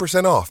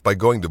 50% off by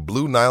going to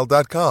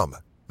BlueNile.com.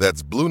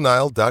 That's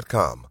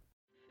BlueNile.com.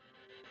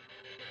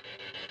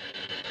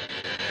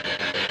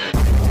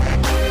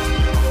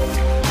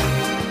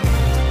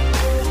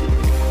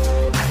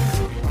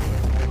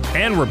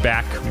 And we're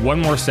back.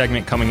 One more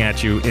segment coming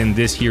at you in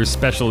this year's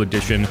special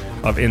edition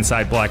of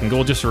Inside Black and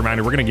Gold. Just a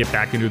reminder, we're going to get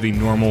back into the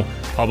normal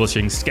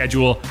publishing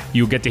schedule.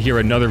 You get to hear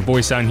another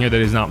voice on here that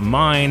is not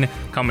mine.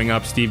 Coming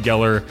up, Steve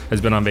Geller has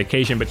been on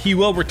vacation, but he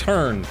will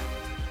return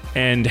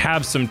and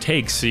have some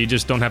takes, so you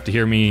just don't have to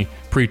hear me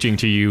preaching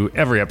to you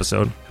every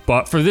episode.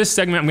 But for this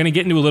segment, I'm going to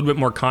get into a little bit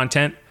more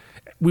content.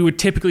 We would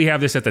typically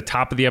have this at the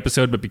top of the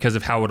episode, but because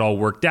of how it all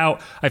worked out,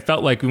 I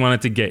felt like we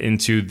wanted to get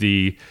into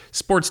the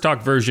sports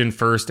talk version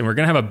first, and we're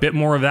going to have a bit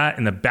more of that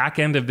in the back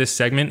end of this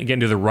segment, and get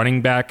into the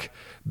running back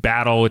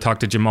battle. We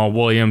talked to Jamal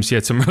Williams. He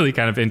had some really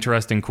kind of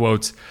interesting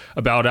quotes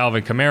about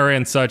Alvin Kamara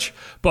and such.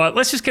 But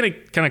let's just kind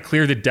of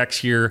clear the decks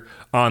here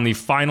on the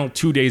final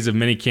 2 days of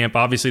minicamp.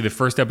 Obviously, the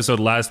first episode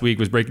last week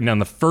was breaking down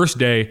the first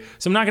day,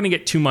 so I'm not going to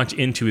get too much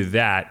into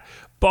that.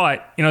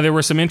 But, there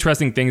were some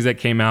interesting things that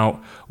came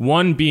out.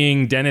 One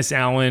being Dennis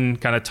Allen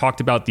kind of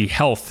talked about the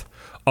health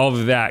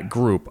of that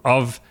group,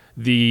 of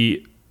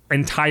the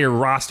entire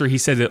roster. He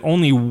said that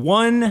only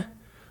one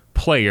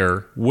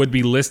player would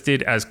be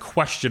listed as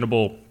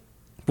questionable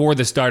for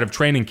the start of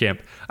training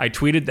camp. I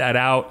tweeted that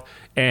out,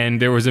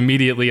 and there was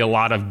immediately a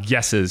lot of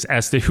guesses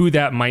as to who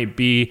that might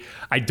be.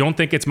 I don't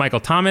think it's Michael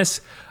Thomas.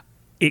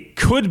 It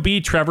could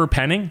be Trevor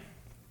Penning.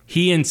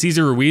 He and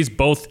Cesar Ruiz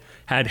both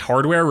had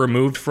hardware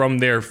removed from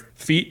their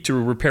feet to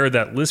repair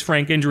that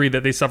Lisfranc injury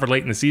that they suffered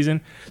late in the season.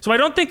 So I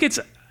don't think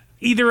it's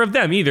either of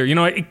them either.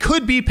 It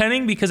could be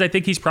Penning because I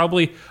think he's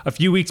probably a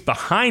few weeks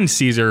behind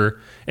Caesar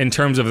in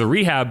terms of the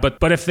rehab.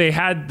 But if they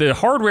had the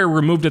hardware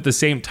removed at the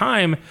same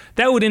time,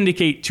 that would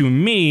indicate to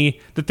me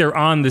that they're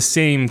on the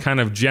same kind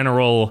of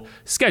general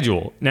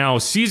schedule. Now,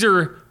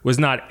 Caesar was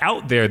not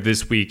out there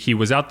this week. He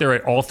was out there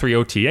at all 3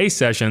 OTA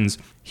sessions.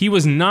 He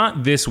was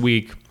not this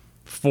week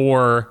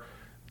for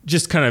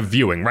just kind of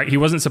viewing, right? He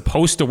wasn't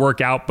supposed to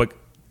work out, but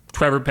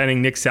Trevor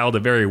Penning, Nick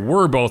Saldiveri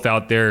were both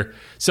out there.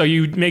 So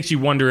makes you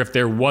wonder if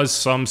there was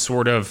some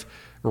sort of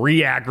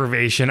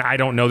re-aggravation. I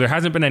don't know. There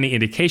hasn't been any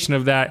indication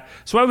of that.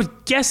 So I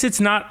would guess it's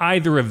not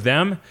either of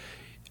them.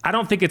 I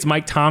don't think it's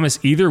Mike Thomas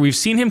either. We've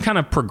seen him kind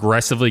of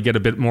progressively get a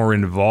bit more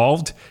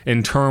involved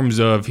in terms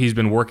of he's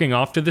been working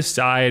off to the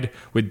side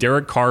with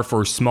Derek Carr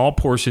for small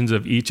portions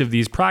of each of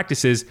these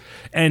practices.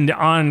 And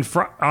on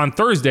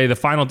Thursday, the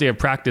final day of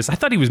practice, I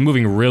thought he was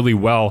moving really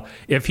well.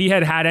 If he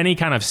had any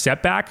kind of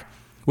setback,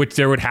 which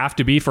there would have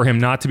to be for him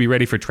not to be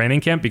ready for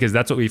training camp, because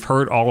that's what we've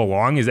heard all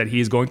along, is that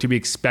he is going to be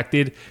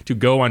expected to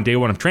go on day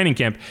one of training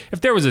camp. If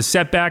there was a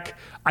setback,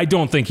 I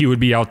don't think he would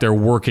be out there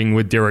working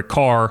with Derek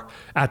Carr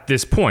at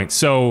this point.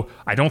 So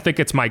I don't think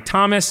it's Mike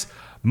Thomas.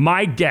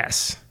 My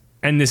guess,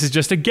 and this is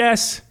just a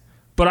guess,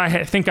 but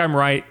I think I'm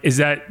right, is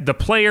that the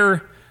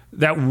player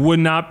that would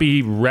not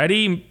be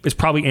ready is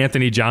probably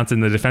Anthony Johnson,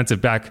 the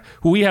defensive back,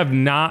 who we have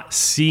not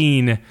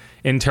seen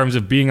in terms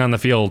of being on the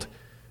field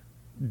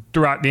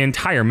throughout the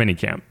entire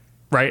minicamp,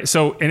 right?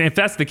 So, and if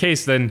that's the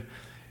case, then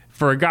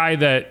for a guy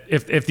that,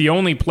 if the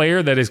only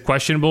player that is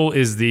questionable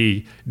is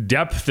the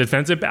depth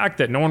defensive back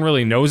that no one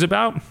really knows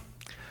about,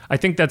 I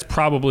think that's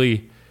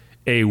probably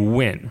a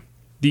win.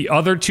 The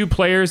other two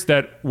players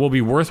that will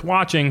be worth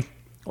watching,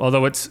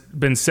 although it's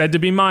been said to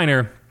be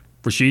minor,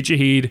 Rashid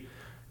Shaheed,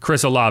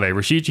 Chris Olave.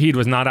 Rashid Shaheed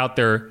was not out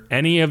there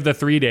any of the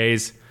 3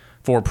 days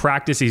for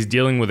practice. He's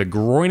dealing with a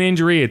groin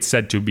injury. It's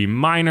said to be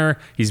minor.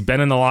 He's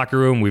been in the locker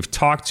room. We've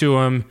talked to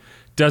him.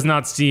 Does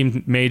not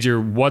seem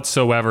major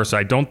whatsoever, so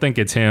I don't think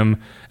it's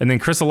him. And then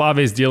Chris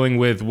Olave is dealing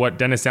with what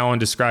Dennis Allen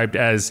described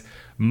as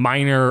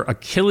minor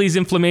Achilles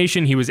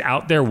inflammation. He was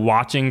out there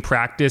watching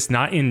practice,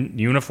 not in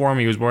uniform.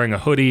 He was wearing a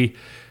hoodie.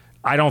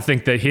 I don't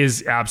think that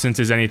his absence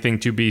is anything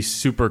to be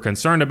super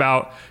concerned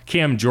about.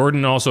 Cam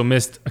Jordan also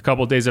missed a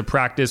couple days of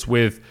practice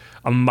with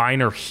a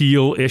minor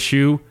heel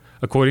issue.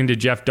 According to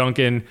Jeff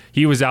Duncan,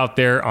 he was out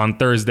there on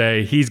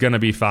Thursday. He's going to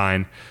be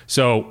fine.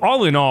 So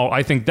all in all,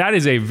 I think that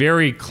is a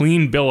very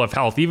clean bill of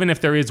health. Even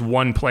if there is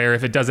one player,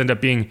 if it does end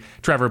up being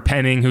Trevor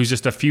Penning, who's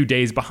just a few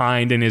days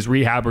behind in his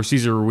rehab, or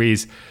Cesar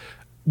Ruiz,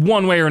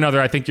 one way or another,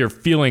 I think you're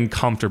feeling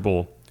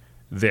comfortable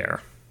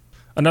there.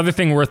 Another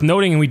thing worth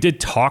noting, and we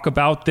did talk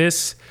about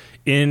this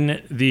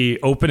in the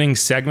opening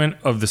segment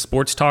of the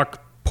Sports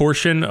Talk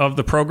portion of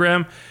the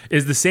program,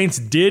 is the Saints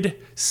did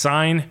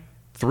sign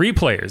 3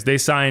 players. They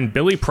signed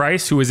Billy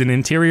Price, who is an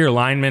interior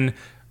lineman,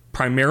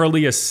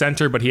 primarily a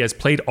center, but he has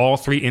played all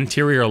 3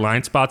 interior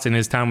line spots in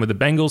his time with the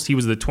Bengals. He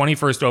was the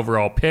 21st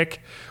overall pick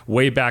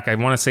way back, I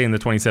want to say, in the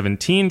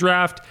 2017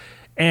 draft.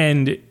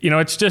 And,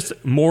 it's just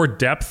more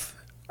depth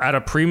at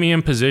a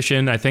premium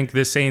position. I think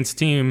this Saints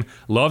team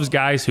loves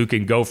guys who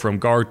can go from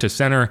guard to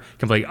center,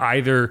 can play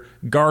either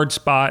guard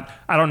spot.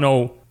 I don't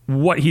know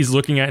what he's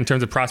looking at in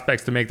terms of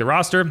prospects to make the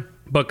roster,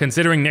 but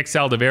considering Nick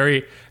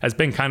Saldiveri has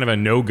been kind of a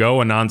no-go,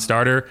 a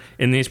non-starter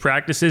in these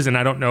practices, and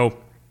I don't know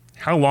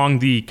how long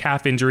the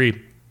calf injury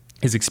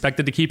is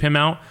expected to keep him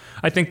out,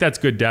 I think that's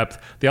good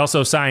depth. They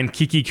also signed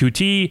Kiki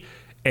Kuti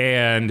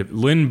and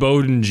Lynn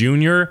Bowden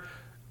Jr.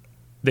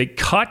 They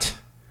cut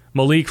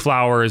Malik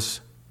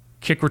Flowers,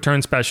 kick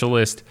return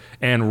specialist,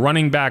 and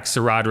running back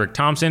SaRodorick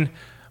Thompson.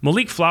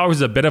 Malik Flowers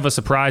is a bit of a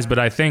surprise, but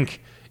I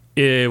think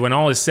when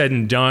all is said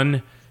and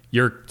done,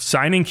 You're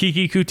signing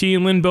Kiki Kuti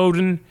and Lynn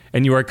Bowden,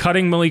 and you are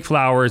cutting Malik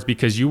Flowers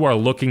because you are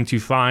looking to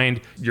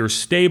find your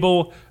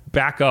stable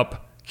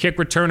backup kick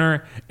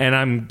returner. And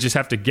I'm just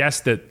have to guess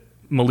that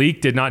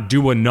Malik did not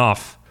do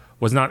enough,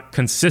 was not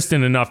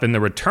consistent enough in the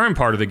return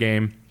part of the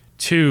game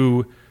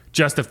to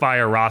justify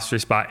a roster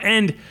spot.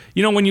 And,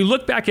 when you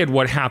look back at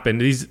what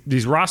happened,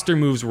 these roster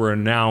moves were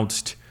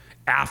announced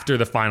after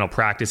the final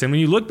practice. And when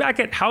you look back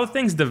at how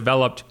things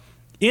developed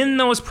in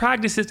those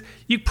practices,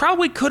 you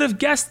probably could have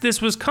guessed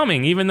this was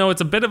coming, even though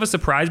it's a bit of a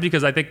surprise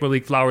because I think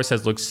Malik Flowers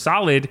has looked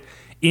solid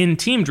in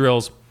team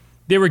drills.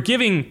 They were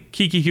giving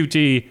Kiki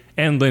Kuti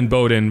and Lynn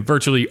Bowden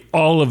virtually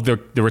all of the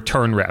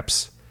return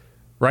reps,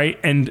 right?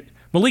 And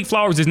Malik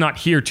Flowers is not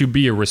here to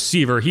be a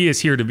receiver. He is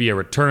here to be a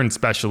return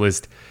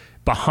specialist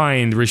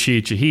behind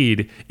Rashid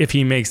Shaheed if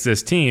he makes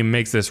this team,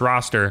 makes this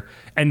roster.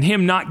 And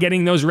him not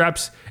getting those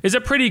reps is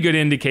a pretty good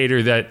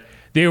indicator that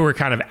they were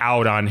kind of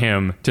out on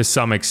him to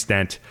some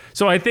extent.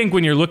 So I think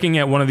when you're looking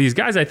at one of these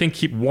guys, I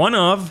think one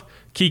of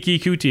Kiki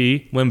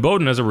Kuti, Lynn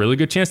Bowden has a really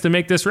good chance to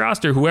make this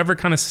roster. Whoever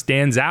kind of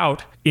stands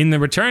out in the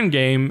return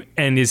game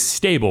and is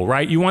stable,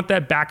 right? You want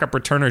that backup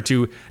returner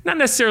to not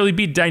necessarily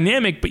be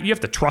dynamic, but you have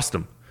to trust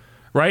him,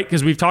 right?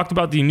 Because we've talked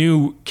about the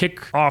new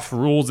kickoff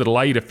rules that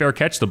allow you to fair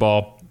catch the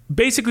ball.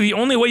 Basically, the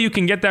only way you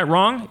can get that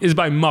wrong is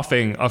by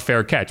muffing a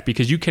fair catch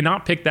because you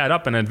cannot pick that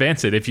up and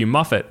advance it if you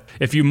muff it.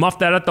 If you muff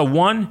that at the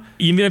 1,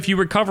 even if you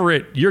recover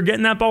it, you're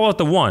getting that ball at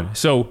the 1.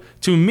 So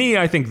to me,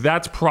 I think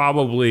that's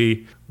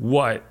probably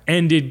what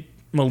ended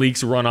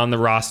Malik's run on the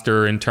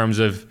roster in terms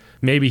of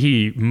maybe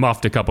he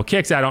muffed a couple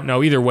kicks. I don't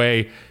know. Either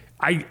way,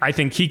 I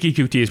think Kiki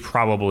Kuti is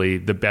probably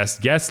the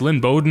best guess. Lynn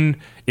Bowden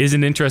is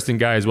an interesting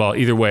guy as well.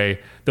 Either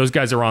way, those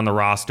guys are on the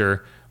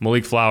roster.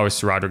 Malik Flowers,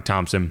 SaRodorick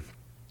Thompson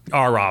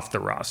are off the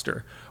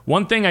roster.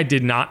 One thing I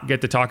did not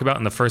get to talk about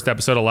in the first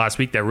episode of last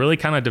week that really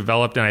kind of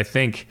developed and I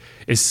think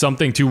is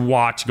something to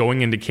watch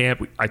going into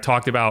camp. I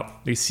talked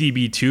about the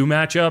CB2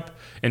 matchup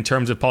in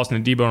terms of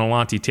Paulson Adebo and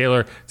Alontae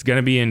Taylor. It's going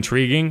to be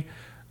intriguing.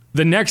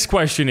 The next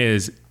question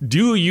is,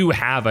 do you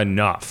have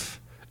enough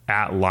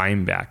at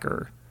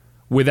linebacker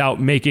without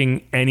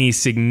making any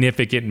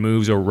significant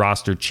moves or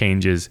roster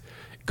changes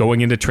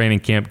going into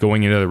training camp,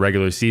 going into the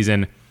regular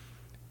season?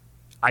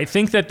 I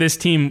think that this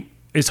team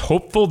is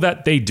hopeful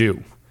that they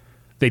do.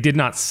 They did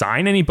not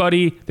sign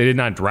anybody. They did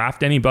not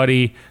draft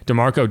anybody.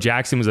 DeMarco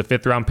Jackson was a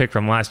 5th-round pick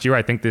from last year.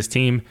 I think this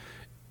team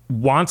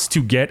wants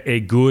to get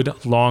a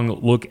good, long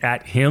look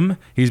at him.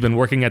 He's been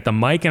working at the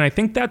mic, and I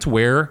think that's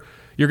where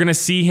you're going to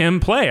see him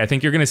play. I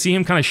think you're going to see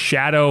him kind of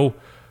shadow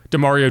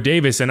Demario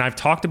Davis, and I've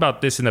talked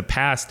about this in the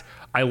past.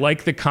 I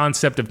like the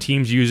concept of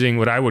teams using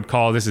what I would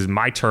call, this is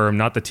my term,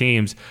 not the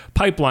team's,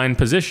 pipeline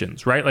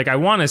positions, right? Like I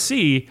want to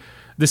see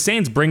the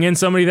Saints bring in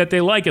somebody that they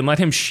like and let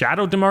him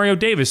shadow Demario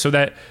Davis so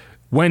that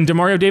when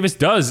Demario Davis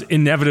does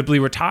inevitably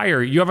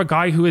retire, you have a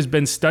guy who has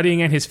been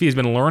studying at his feet, has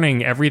been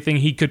learning everything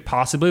he could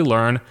possibly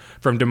learn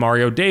from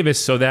Demario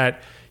Davis so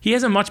that he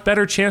has a much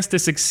better chance to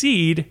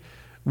succeed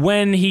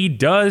when he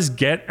does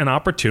get an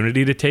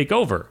opportunity to take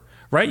over.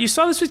 Right? You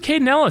saw this with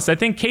Caden Ellis. I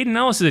think Caden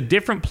Ellis is a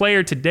different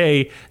player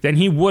today than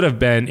he would have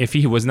been if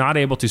he was not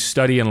able to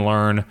study and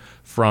learn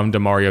from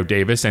Demario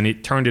Davis, and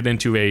it turned it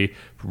into a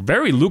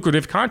very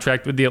lucrative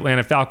contract with the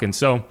Atlanta Falcons.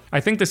 So I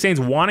think the Saints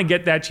want to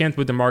get that chance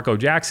with DeMarco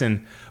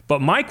Jackson, but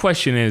my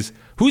question is,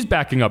 who's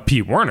backing up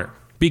Pete Werner?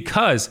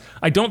 Because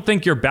I don't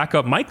think your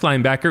backup Mike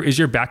linebacker is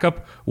your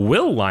backup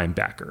Will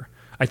linebacker.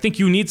 I think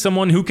you need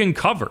someone who can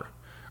cover.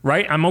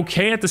 Right? I'm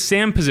okay at the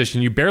Sam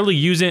position. You barely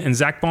use it, and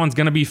Zach Bond's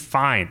going to be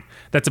fine.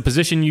 That's a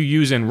position you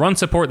use in run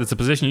support. That's a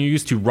position you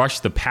use to rush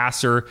the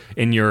passer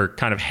in your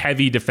kind of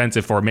heavy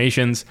defensive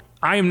formations.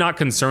 I am not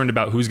concerned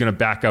about who's going to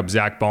back up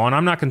Zach Bond.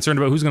 I'm not concerned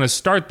about who's going to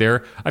start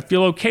there. I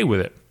feel okay with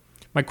it.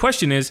 My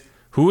question is,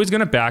 who is going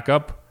to back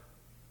up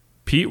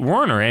Pete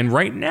Werner? And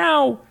right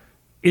now,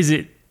 is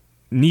it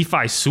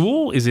Nephi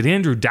Sewell? Is it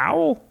Andrew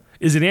Dowell?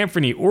 Is it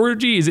Anthony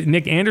Orji? Is it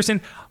Nick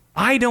Anderson?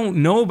 I don't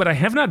know, but I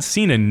have not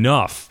seen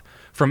enough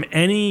from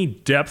any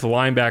depth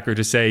linebacker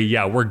to say,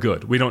 yeah, we're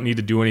good. We don't need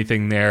to do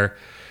anything there.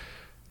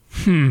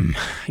 On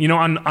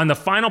the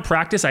final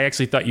practice, I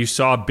actually thought you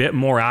saw a bit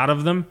more out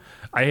of them.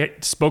 I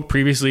spoke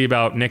previously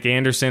about Nick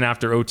Anderson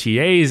after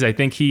OTAs. I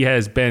think he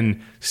has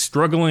been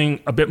struggling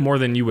a bit more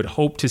than you would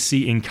hope to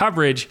see in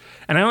coverage.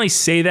 And I only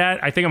say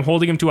that, I think I'm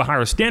holding him to a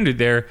higher standard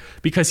there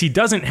because he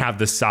doesn't have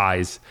the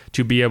size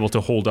to be able to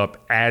hold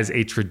up as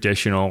a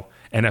traditional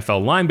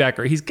NFL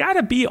linebacker. He's got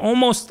to be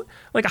almost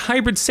like a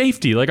hybrid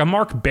safety, like a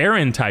Mark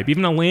Barron type,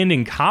 even a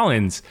Landon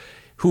Collins,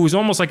 who is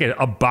almost like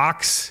a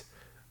box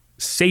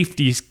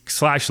safety /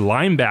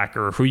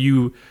 linebacker who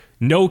you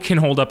know can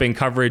hold up in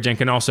coverage and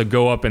can also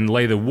go up and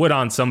lay the wood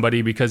on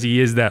somebody because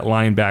he is that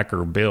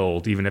linebacker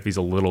build, even if he's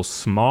a little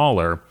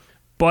smaller.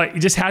 But he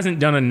just hasn't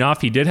done enough.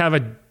 He did have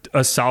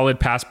a solid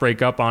pass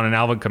breakup on an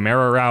Alvin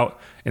Kamara route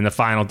in the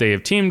final day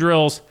of team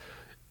drills.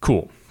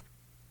 Cool.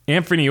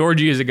 Anthony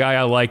Orji is a guy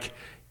I like.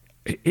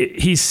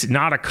 He's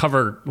not a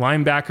cover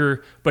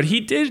linebacker, but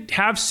he did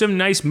have some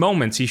nice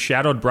moments. He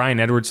shadowed Brian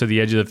Edwards to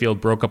the edge of the field,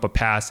 broke up a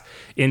pass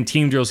in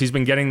team drills. He's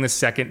been getting the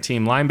second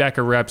team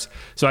linebacker reps.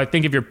 So I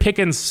think if you're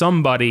picking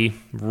somebody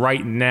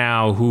right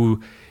now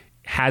who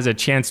has a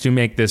chance to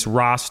make this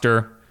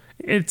roster,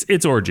 it's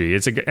Orji.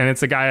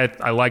 It's a guy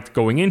I liked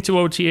going into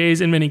OTAs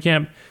and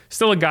minicamp.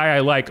 Still a guy I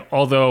like,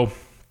 although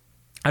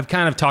I've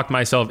kind of talked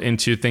myself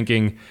into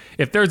thinking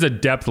if there's a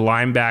depth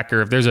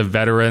linebacker, if there's a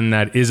veteran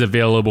that is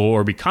available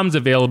or becomes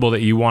available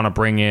that you want to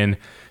bring in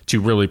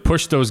to really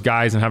push those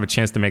guys and have a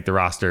chance to make the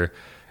roster,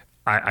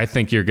 I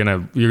think you're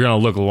gonna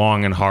look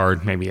long and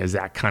hard, maybe a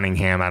Zach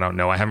Cunningham. I don't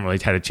know. I haven't really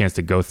had a chance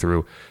to go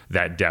through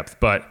that depth,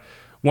 but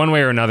one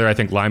way or another, I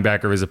think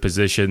linebacker is a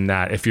position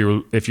that if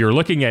you're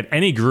looking at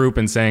any group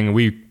and saying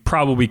we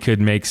probably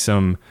could make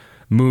some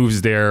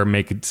moves there,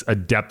 make it a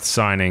depth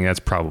signing, that's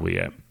probably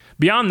it.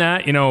 Beyond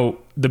that,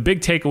 the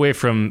big takeaway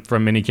from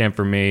minicamp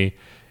for me,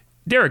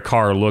 Derek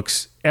Carr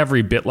looks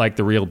every bit like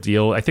the real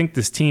deal. I think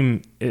this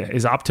team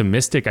is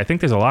optimistic. I think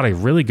there's a lot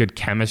of really good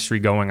chemistry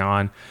going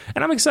on.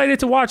 And I'm excited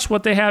to watch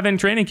what they have in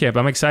training camp.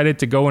 I'm excited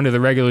to go into the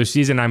regular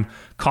season. I'm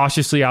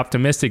cautiously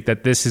optimistic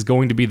that this is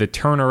going to be the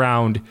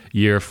turnaround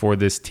year for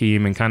this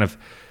team and kind of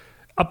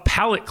a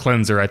palate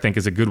cleanser, I think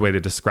is a good way to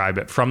describe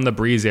it, from the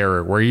Breeze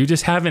era, where you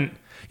just want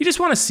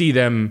to see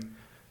them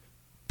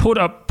put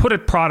a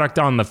product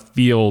on the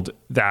field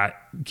that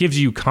gives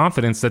you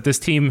confidence that this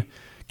team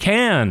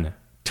can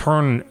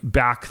turn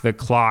back the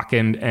clock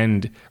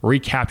and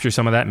recapture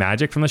some of that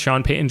magic from the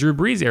Sean Payton, Drew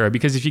Brees era.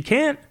 Because if you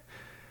can't,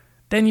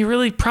 then you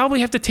really probably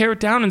have to tear it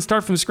down and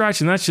start from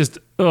scratch. And that's just,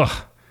 I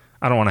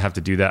don't want to have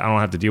to do that. I don't want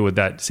to have to deal with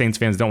that. Saints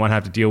fans don't want to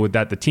have to deal with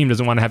that. The team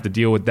doesn't want to have to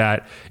deal with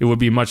that. It would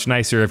be much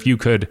nicer if you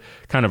could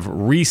kind of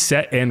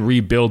reset and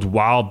rebuild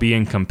while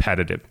being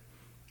competitive.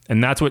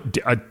 And that's what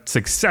a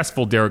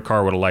successful Derek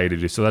Carr would allow you to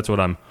do. So that's what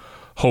I'm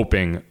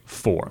hoping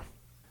for.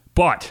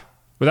 But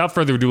without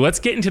further ado, let's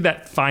get into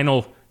that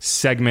final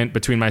segment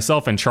between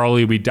myself and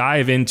Charlie. We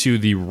dive into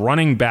the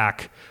running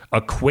back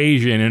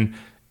equation, and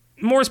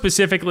more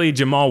specifically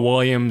Jamal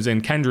Williams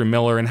and Kendra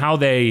Miller, and how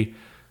they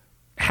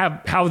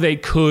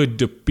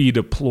could be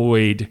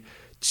deployed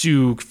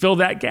to fill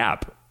that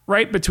gap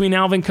right between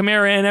Alvin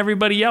Kamara and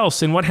everybody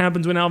else. And what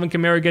happens when Alvin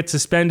Kamara gets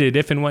suspended?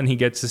 If and when he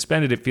gets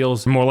suspended, it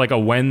feels more like a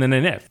when than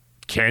an if.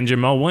 Can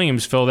Jamal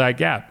Williams fill that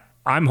gap?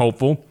 I'm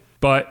hopeful.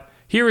 But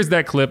here is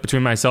that clip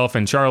between myself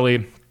and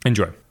Charlie.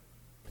 Enjoy.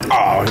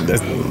 Oh,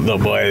 that little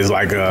boy is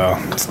like how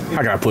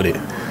can I put it?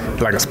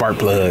 Like a spark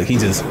plug.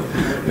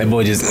 That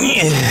boy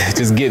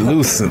just get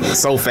loose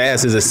so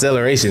fast. His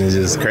acceleration is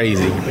just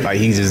crazy. Like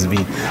he just be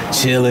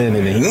chilling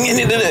and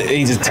then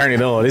he just turn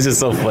it on. It's just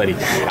so funny.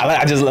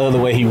 I just love the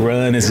way he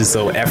runs. It's just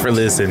so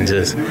effortless and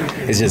it's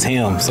just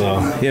him.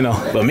 So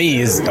but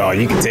me is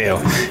you can tell.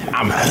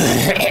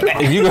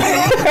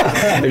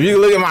 If you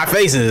look at my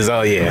faces,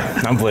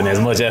 I'm putting as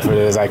much effort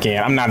as I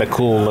can. I'm not a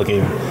cool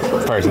looking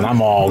person.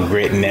 I'm all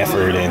grit and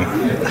effort and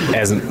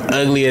as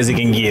ugly as it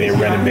can get at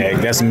running back.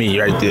 That's me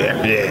right there.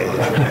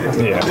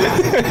 Yeah.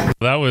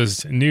 That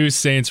was new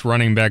Saints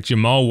running back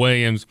Jamal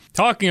Williams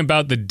talking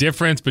about the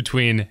difference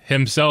between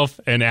himself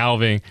and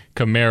Alvin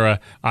Kamara.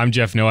 I'm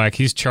Jeff Nowak.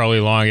 He's Charlie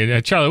Long.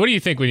 And Charlie, what do you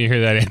think when you hear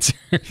that answer?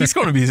 He's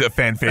going to be a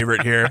fan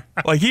favorite here.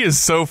 Like, he is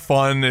so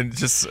fun, and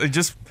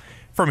just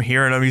from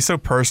hearing him, he's so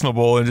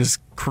personable and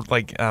just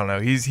like, I don't know,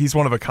 he's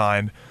one of a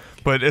kind.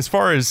 But as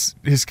far as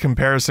his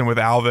comparison with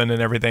Alvin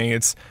and everything,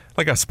 it's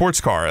like a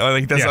sports car. I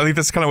think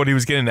that's kind of what he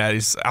was getting at.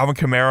 He's Alvin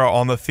Kamara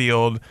on the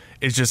field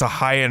is just a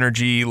high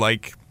energy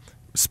like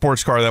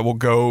sports car that will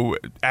go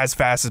as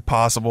fast as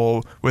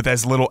possible with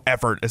as little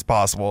effort as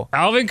possible.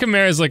 Alvin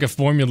Kamara is like a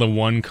Formula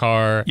One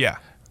car. Yeah.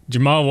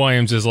 Jamal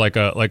Williams is like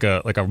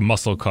a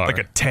muscle car, like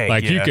a tank.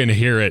 Like you can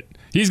hear it.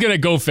 He's gonna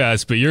go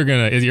fast, but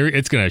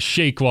it's gonna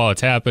shake while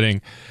it's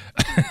happening.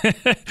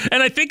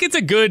 And I think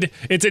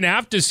it's an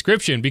apt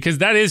description, because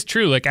that is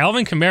true. Like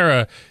Alvin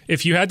Kamara,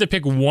 if you had to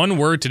pick one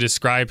word to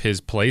describe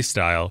his play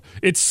style,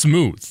 it's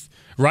smooth.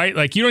 Right?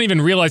 Like you don't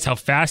even realize how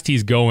fast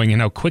he's going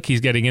and how quick he's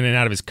getting in and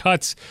out of his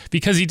cuts,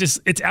 because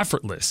it's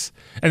effortless.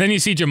 And then you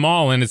see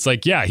Jamal and it's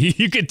like, yeah,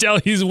 you could tell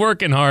he's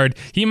working hard.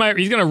 He's going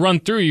to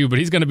run through you, but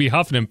he's going to be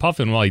huffing and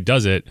puffing while he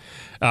does it.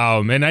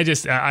 And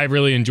I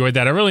really enjoyed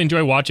that. I really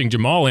enjoy watching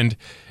Jamal, and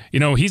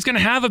he's going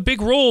to have a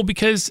big role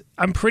because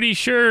I'm pretty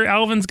sure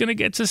Alvin's going to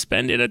get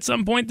suspended at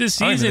some point this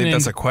season. I don't even think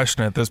that's a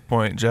question at this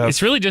point, Jeff.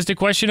 It's really just a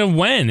question of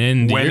when.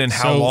 And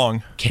how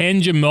long.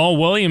 Can Jamal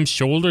Williams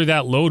shoulder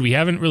that load? We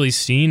haven't really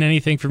seen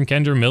anything from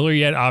Kendra Miller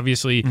yet.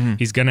 Obviously,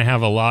 he's going to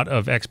have a lot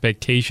of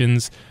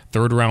expectations.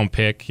 Third-round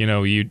pick.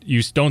 You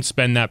don't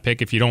spend that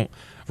pick if you don't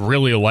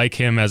really like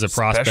him as a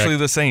prospect. Especially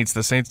the Saints.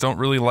 The Saints don't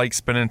really like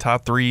spending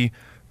top 3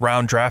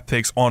 round draft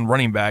picks on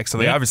running backs, so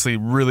they obviously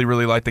really,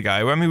 really like the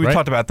guy. I mean, we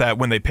talked about that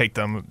when they picked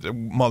him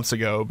months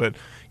ago, but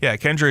yeah,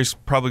 Kendrick's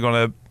probably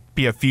going to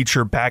be a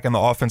feature back in the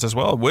offense as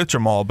well with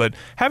Jamal, but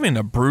having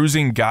a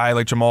bruising guy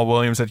like Jamal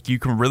Williams that you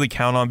can really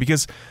count on,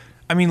 because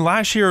I mean,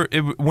 last year,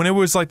 when it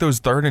was like those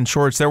third and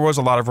shorts, there was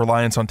a lot of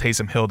reliance on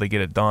Taysom Hill to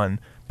get it done.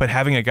 But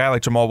having a guy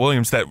like Jamal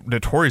Williams that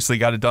notoriously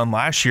got it done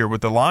last year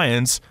with the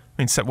Lions,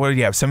 I mean, what did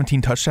he have,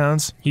 17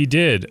 touchdowns? He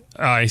did.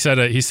 He set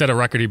a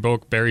record. He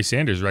broke Barry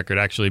Sanders' record,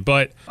 actually.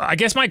 But I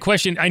guess my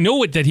question, I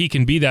know that he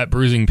can be that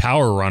bruising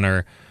power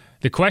runner.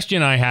 The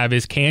question I have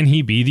is, can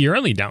he be the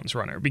early downs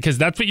runner? Because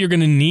that's what you're going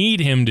to need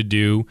him to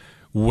do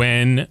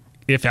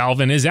if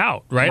Alvin is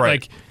out, right?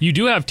 Like, you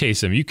do have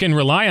Taysom. You can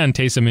rely on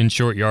Taysom in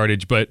short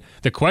yardage, but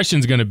the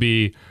question's going to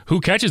be, who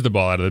catches the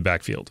ball out of the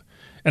backfield?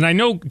 And I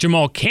know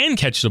Jamal can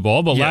catch the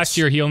ball, but last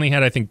year he only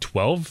had, I think,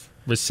 12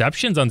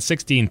 receptions on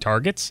 16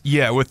 targets.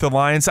 Yeah, with the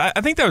Lions. I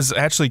think that was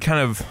actually kind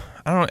of,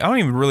 I don't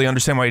even really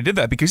understand why he did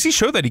that, because he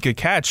showed that he could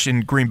catch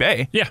in Green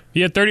Bay. Yeah,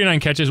 he had 39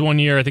 catches one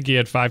year. I think he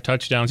had 5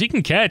 touchdowns. He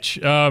can catch.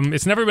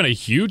 It's never been a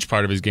huge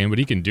part of his game, but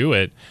he can do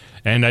it.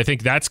 And I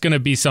think that's going to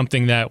be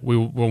something that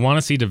we'll want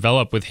to see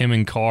develop with him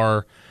and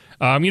Carr.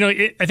 I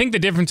think the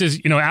difference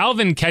is,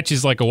 Alvin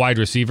catches like a wide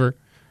receiver,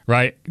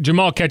 right?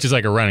 Jamal catches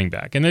like a running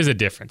back, and there's a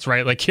difference,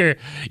 right? Like you're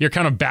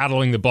kind of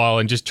battling the ball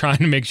and just trying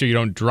to make sure you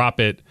don't drop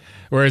it,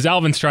 whereas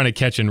Alvin's trying to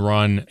catch and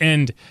run.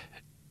 And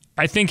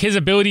I think his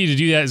ability to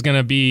do that is going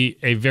to be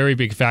a very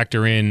big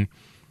factor in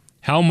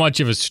how much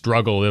of a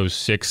struggle those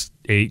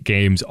 6-8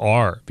 games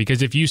are.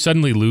 Because if you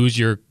suddenly lose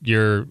your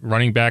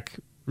running back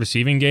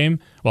receiving game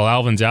while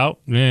Alvin's out,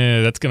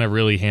 that's going to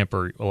really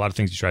hamper a lot of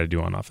things you try to do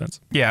on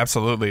offense. Yeah,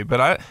 absolutely. But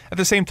at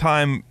the same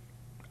time,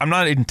 I'm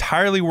not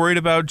entirely worried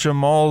about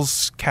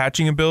Jamal's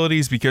catching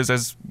abilities because,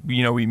 as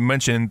we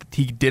mentioned,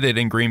 he did it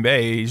in Green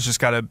Bay. He's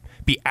just got to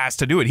be asked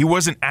to do it. He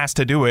wasn't asked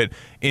to do it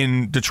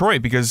in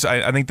Detroit because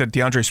I think that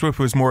DeAndre Swift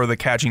was more of the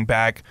catching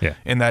back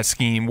in that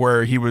scheme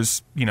where he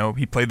was,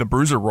 he played the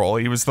bruiser role.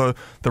 He was the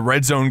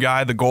red zone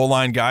guy, the goal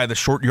line guy, the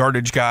short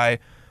yardage guy.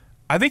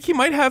 I think he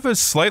might have a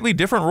slightly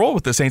different role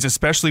with the Saints,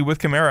 especially with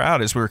Kamara out,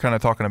 as we were kind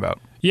of talking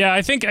about. Yeah,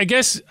 I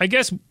guess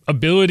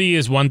ability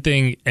is one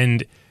thing,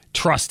 and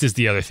trust is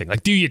the other thing.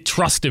 Like, do you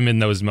trust him in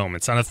those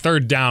moments on a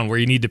third down where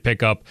you need to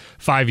pick up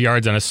 5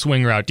 yards on a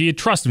swing route? Do you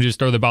trust him to just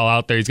throw the ball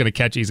out there? He's going to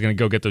catch it. He's going to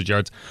go get those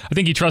yards. I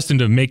think you trust him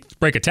to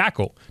break a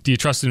tackle. Do you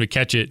trust him to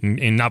catch it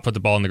and not put the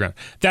ball on the ground?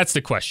 That's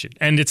the question.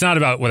 And it's not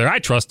about whether I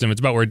trust him.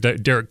 It's about where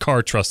Derek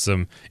Carr trusts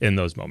him in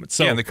those moments.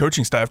 So, and the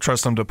coaching staff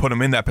trusts him to put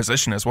him in that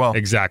position as well.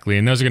 Exactly.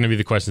 And those are going to be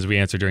the questions we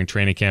answer during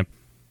training camp.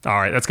 All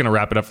right, that's going to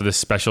wrap it up for this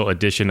special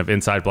edition of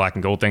Inside Black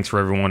and Gold. Thanks for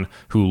everyone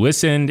who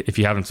listened. If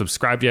you haven't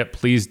subscribed yet,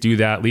 please do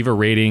that. Leave a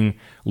rating,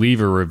 leave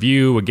a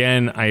review.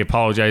 Again, I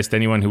apologize to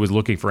anyone who was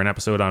looking for an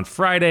episode on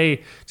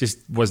Friday.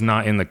 Just was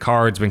not in the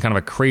cards. Been kind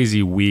of a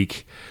crazy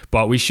week,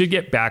 but we should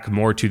get back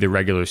more to the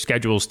regular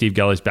schedule. Steve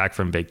Geller's back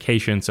from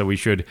vacation, so we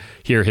should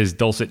hear his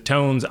dulcet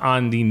tones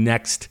on the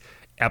next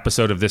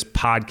episode of this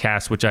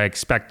podcast, which I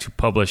expect to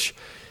publish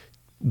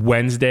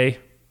Wednesday,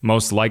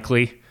 most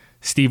likely.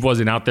 Steve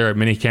wasn't out there at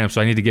minicamp,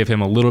 so I need to give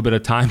him a little bit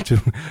of time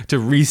to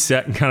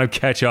reset and kind of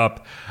catch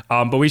up.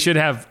 But we should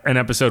have an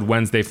episode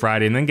Wednesday,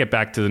 Friday, and then get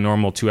back to the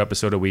normal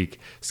 2-episode-a-week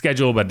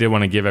schedule. But I did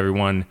want to give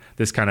everyone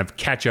this kind of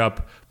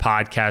catch-up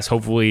podcast.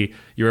 Hopefully,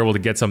 you're able to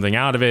get something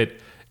out of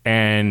it.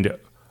 And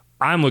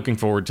I'm looking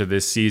forward to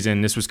this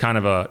season. This was kind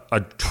of a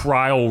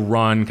trial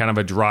run, kind of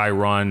a dry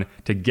run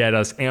to get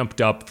us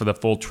amped up for the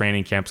full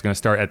training camp. It's going to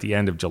start at the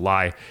end of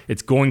July.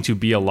 It's going to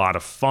be a lot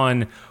of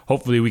fun.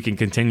 Hopefully we can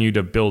continue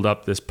to build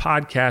up this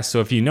podcast.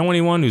 So if you know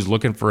anyone who's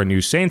looking for a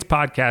new Saints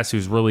podcast,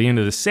 who's really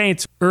into the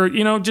Saints, or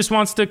just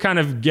wants to kind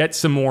of get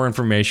some more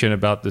information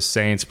about the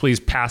Saints, please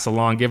pass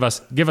along. Give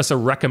us a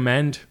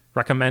recommend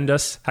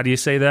us. How do you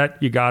say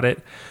that? You got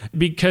it.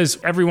 Because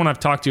everyone I've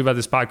talked to about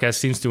this podcast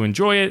seems to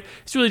enjoy it.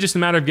 It's really just a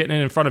matter of getting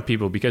it in front of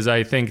people, because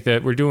I think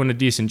that we're doing a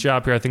decent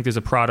job here. I think there's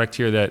a product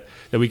here that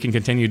we can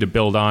continue to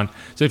build on.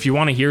 So if you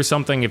want to hear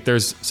something, if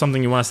there's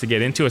something you want us to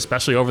get into,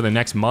 especially over the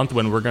next month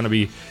when we're going to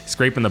be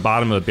scraping the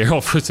bottom of the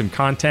barrel for some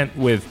content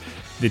with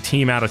the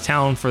team out of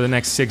town for the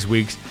next 6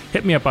 weeks,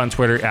 hit me up on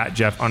Twitter at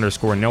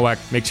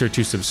Jeff_Nowak. Make sure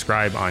to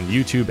subscribe on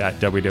YouTube at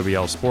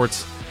WWL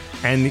Sports.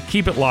 And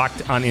keep it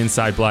locked on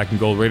Inside Black and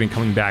Gold. Rating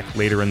coming back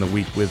later in the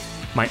week with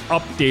my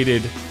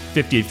updated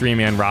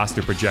 53-man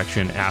roster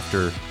projection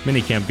after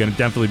minicamp. Going to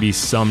definitely be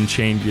some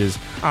changes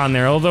on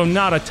there, although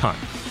not a ton.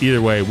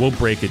 Either way, we'll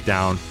break it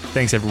down.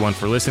 Thanks, everyone,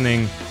 for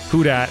listening.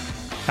 Who dat?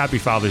 Happy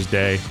Father's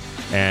Day,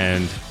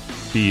 and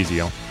be easy,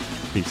 y'all.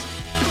 Peace.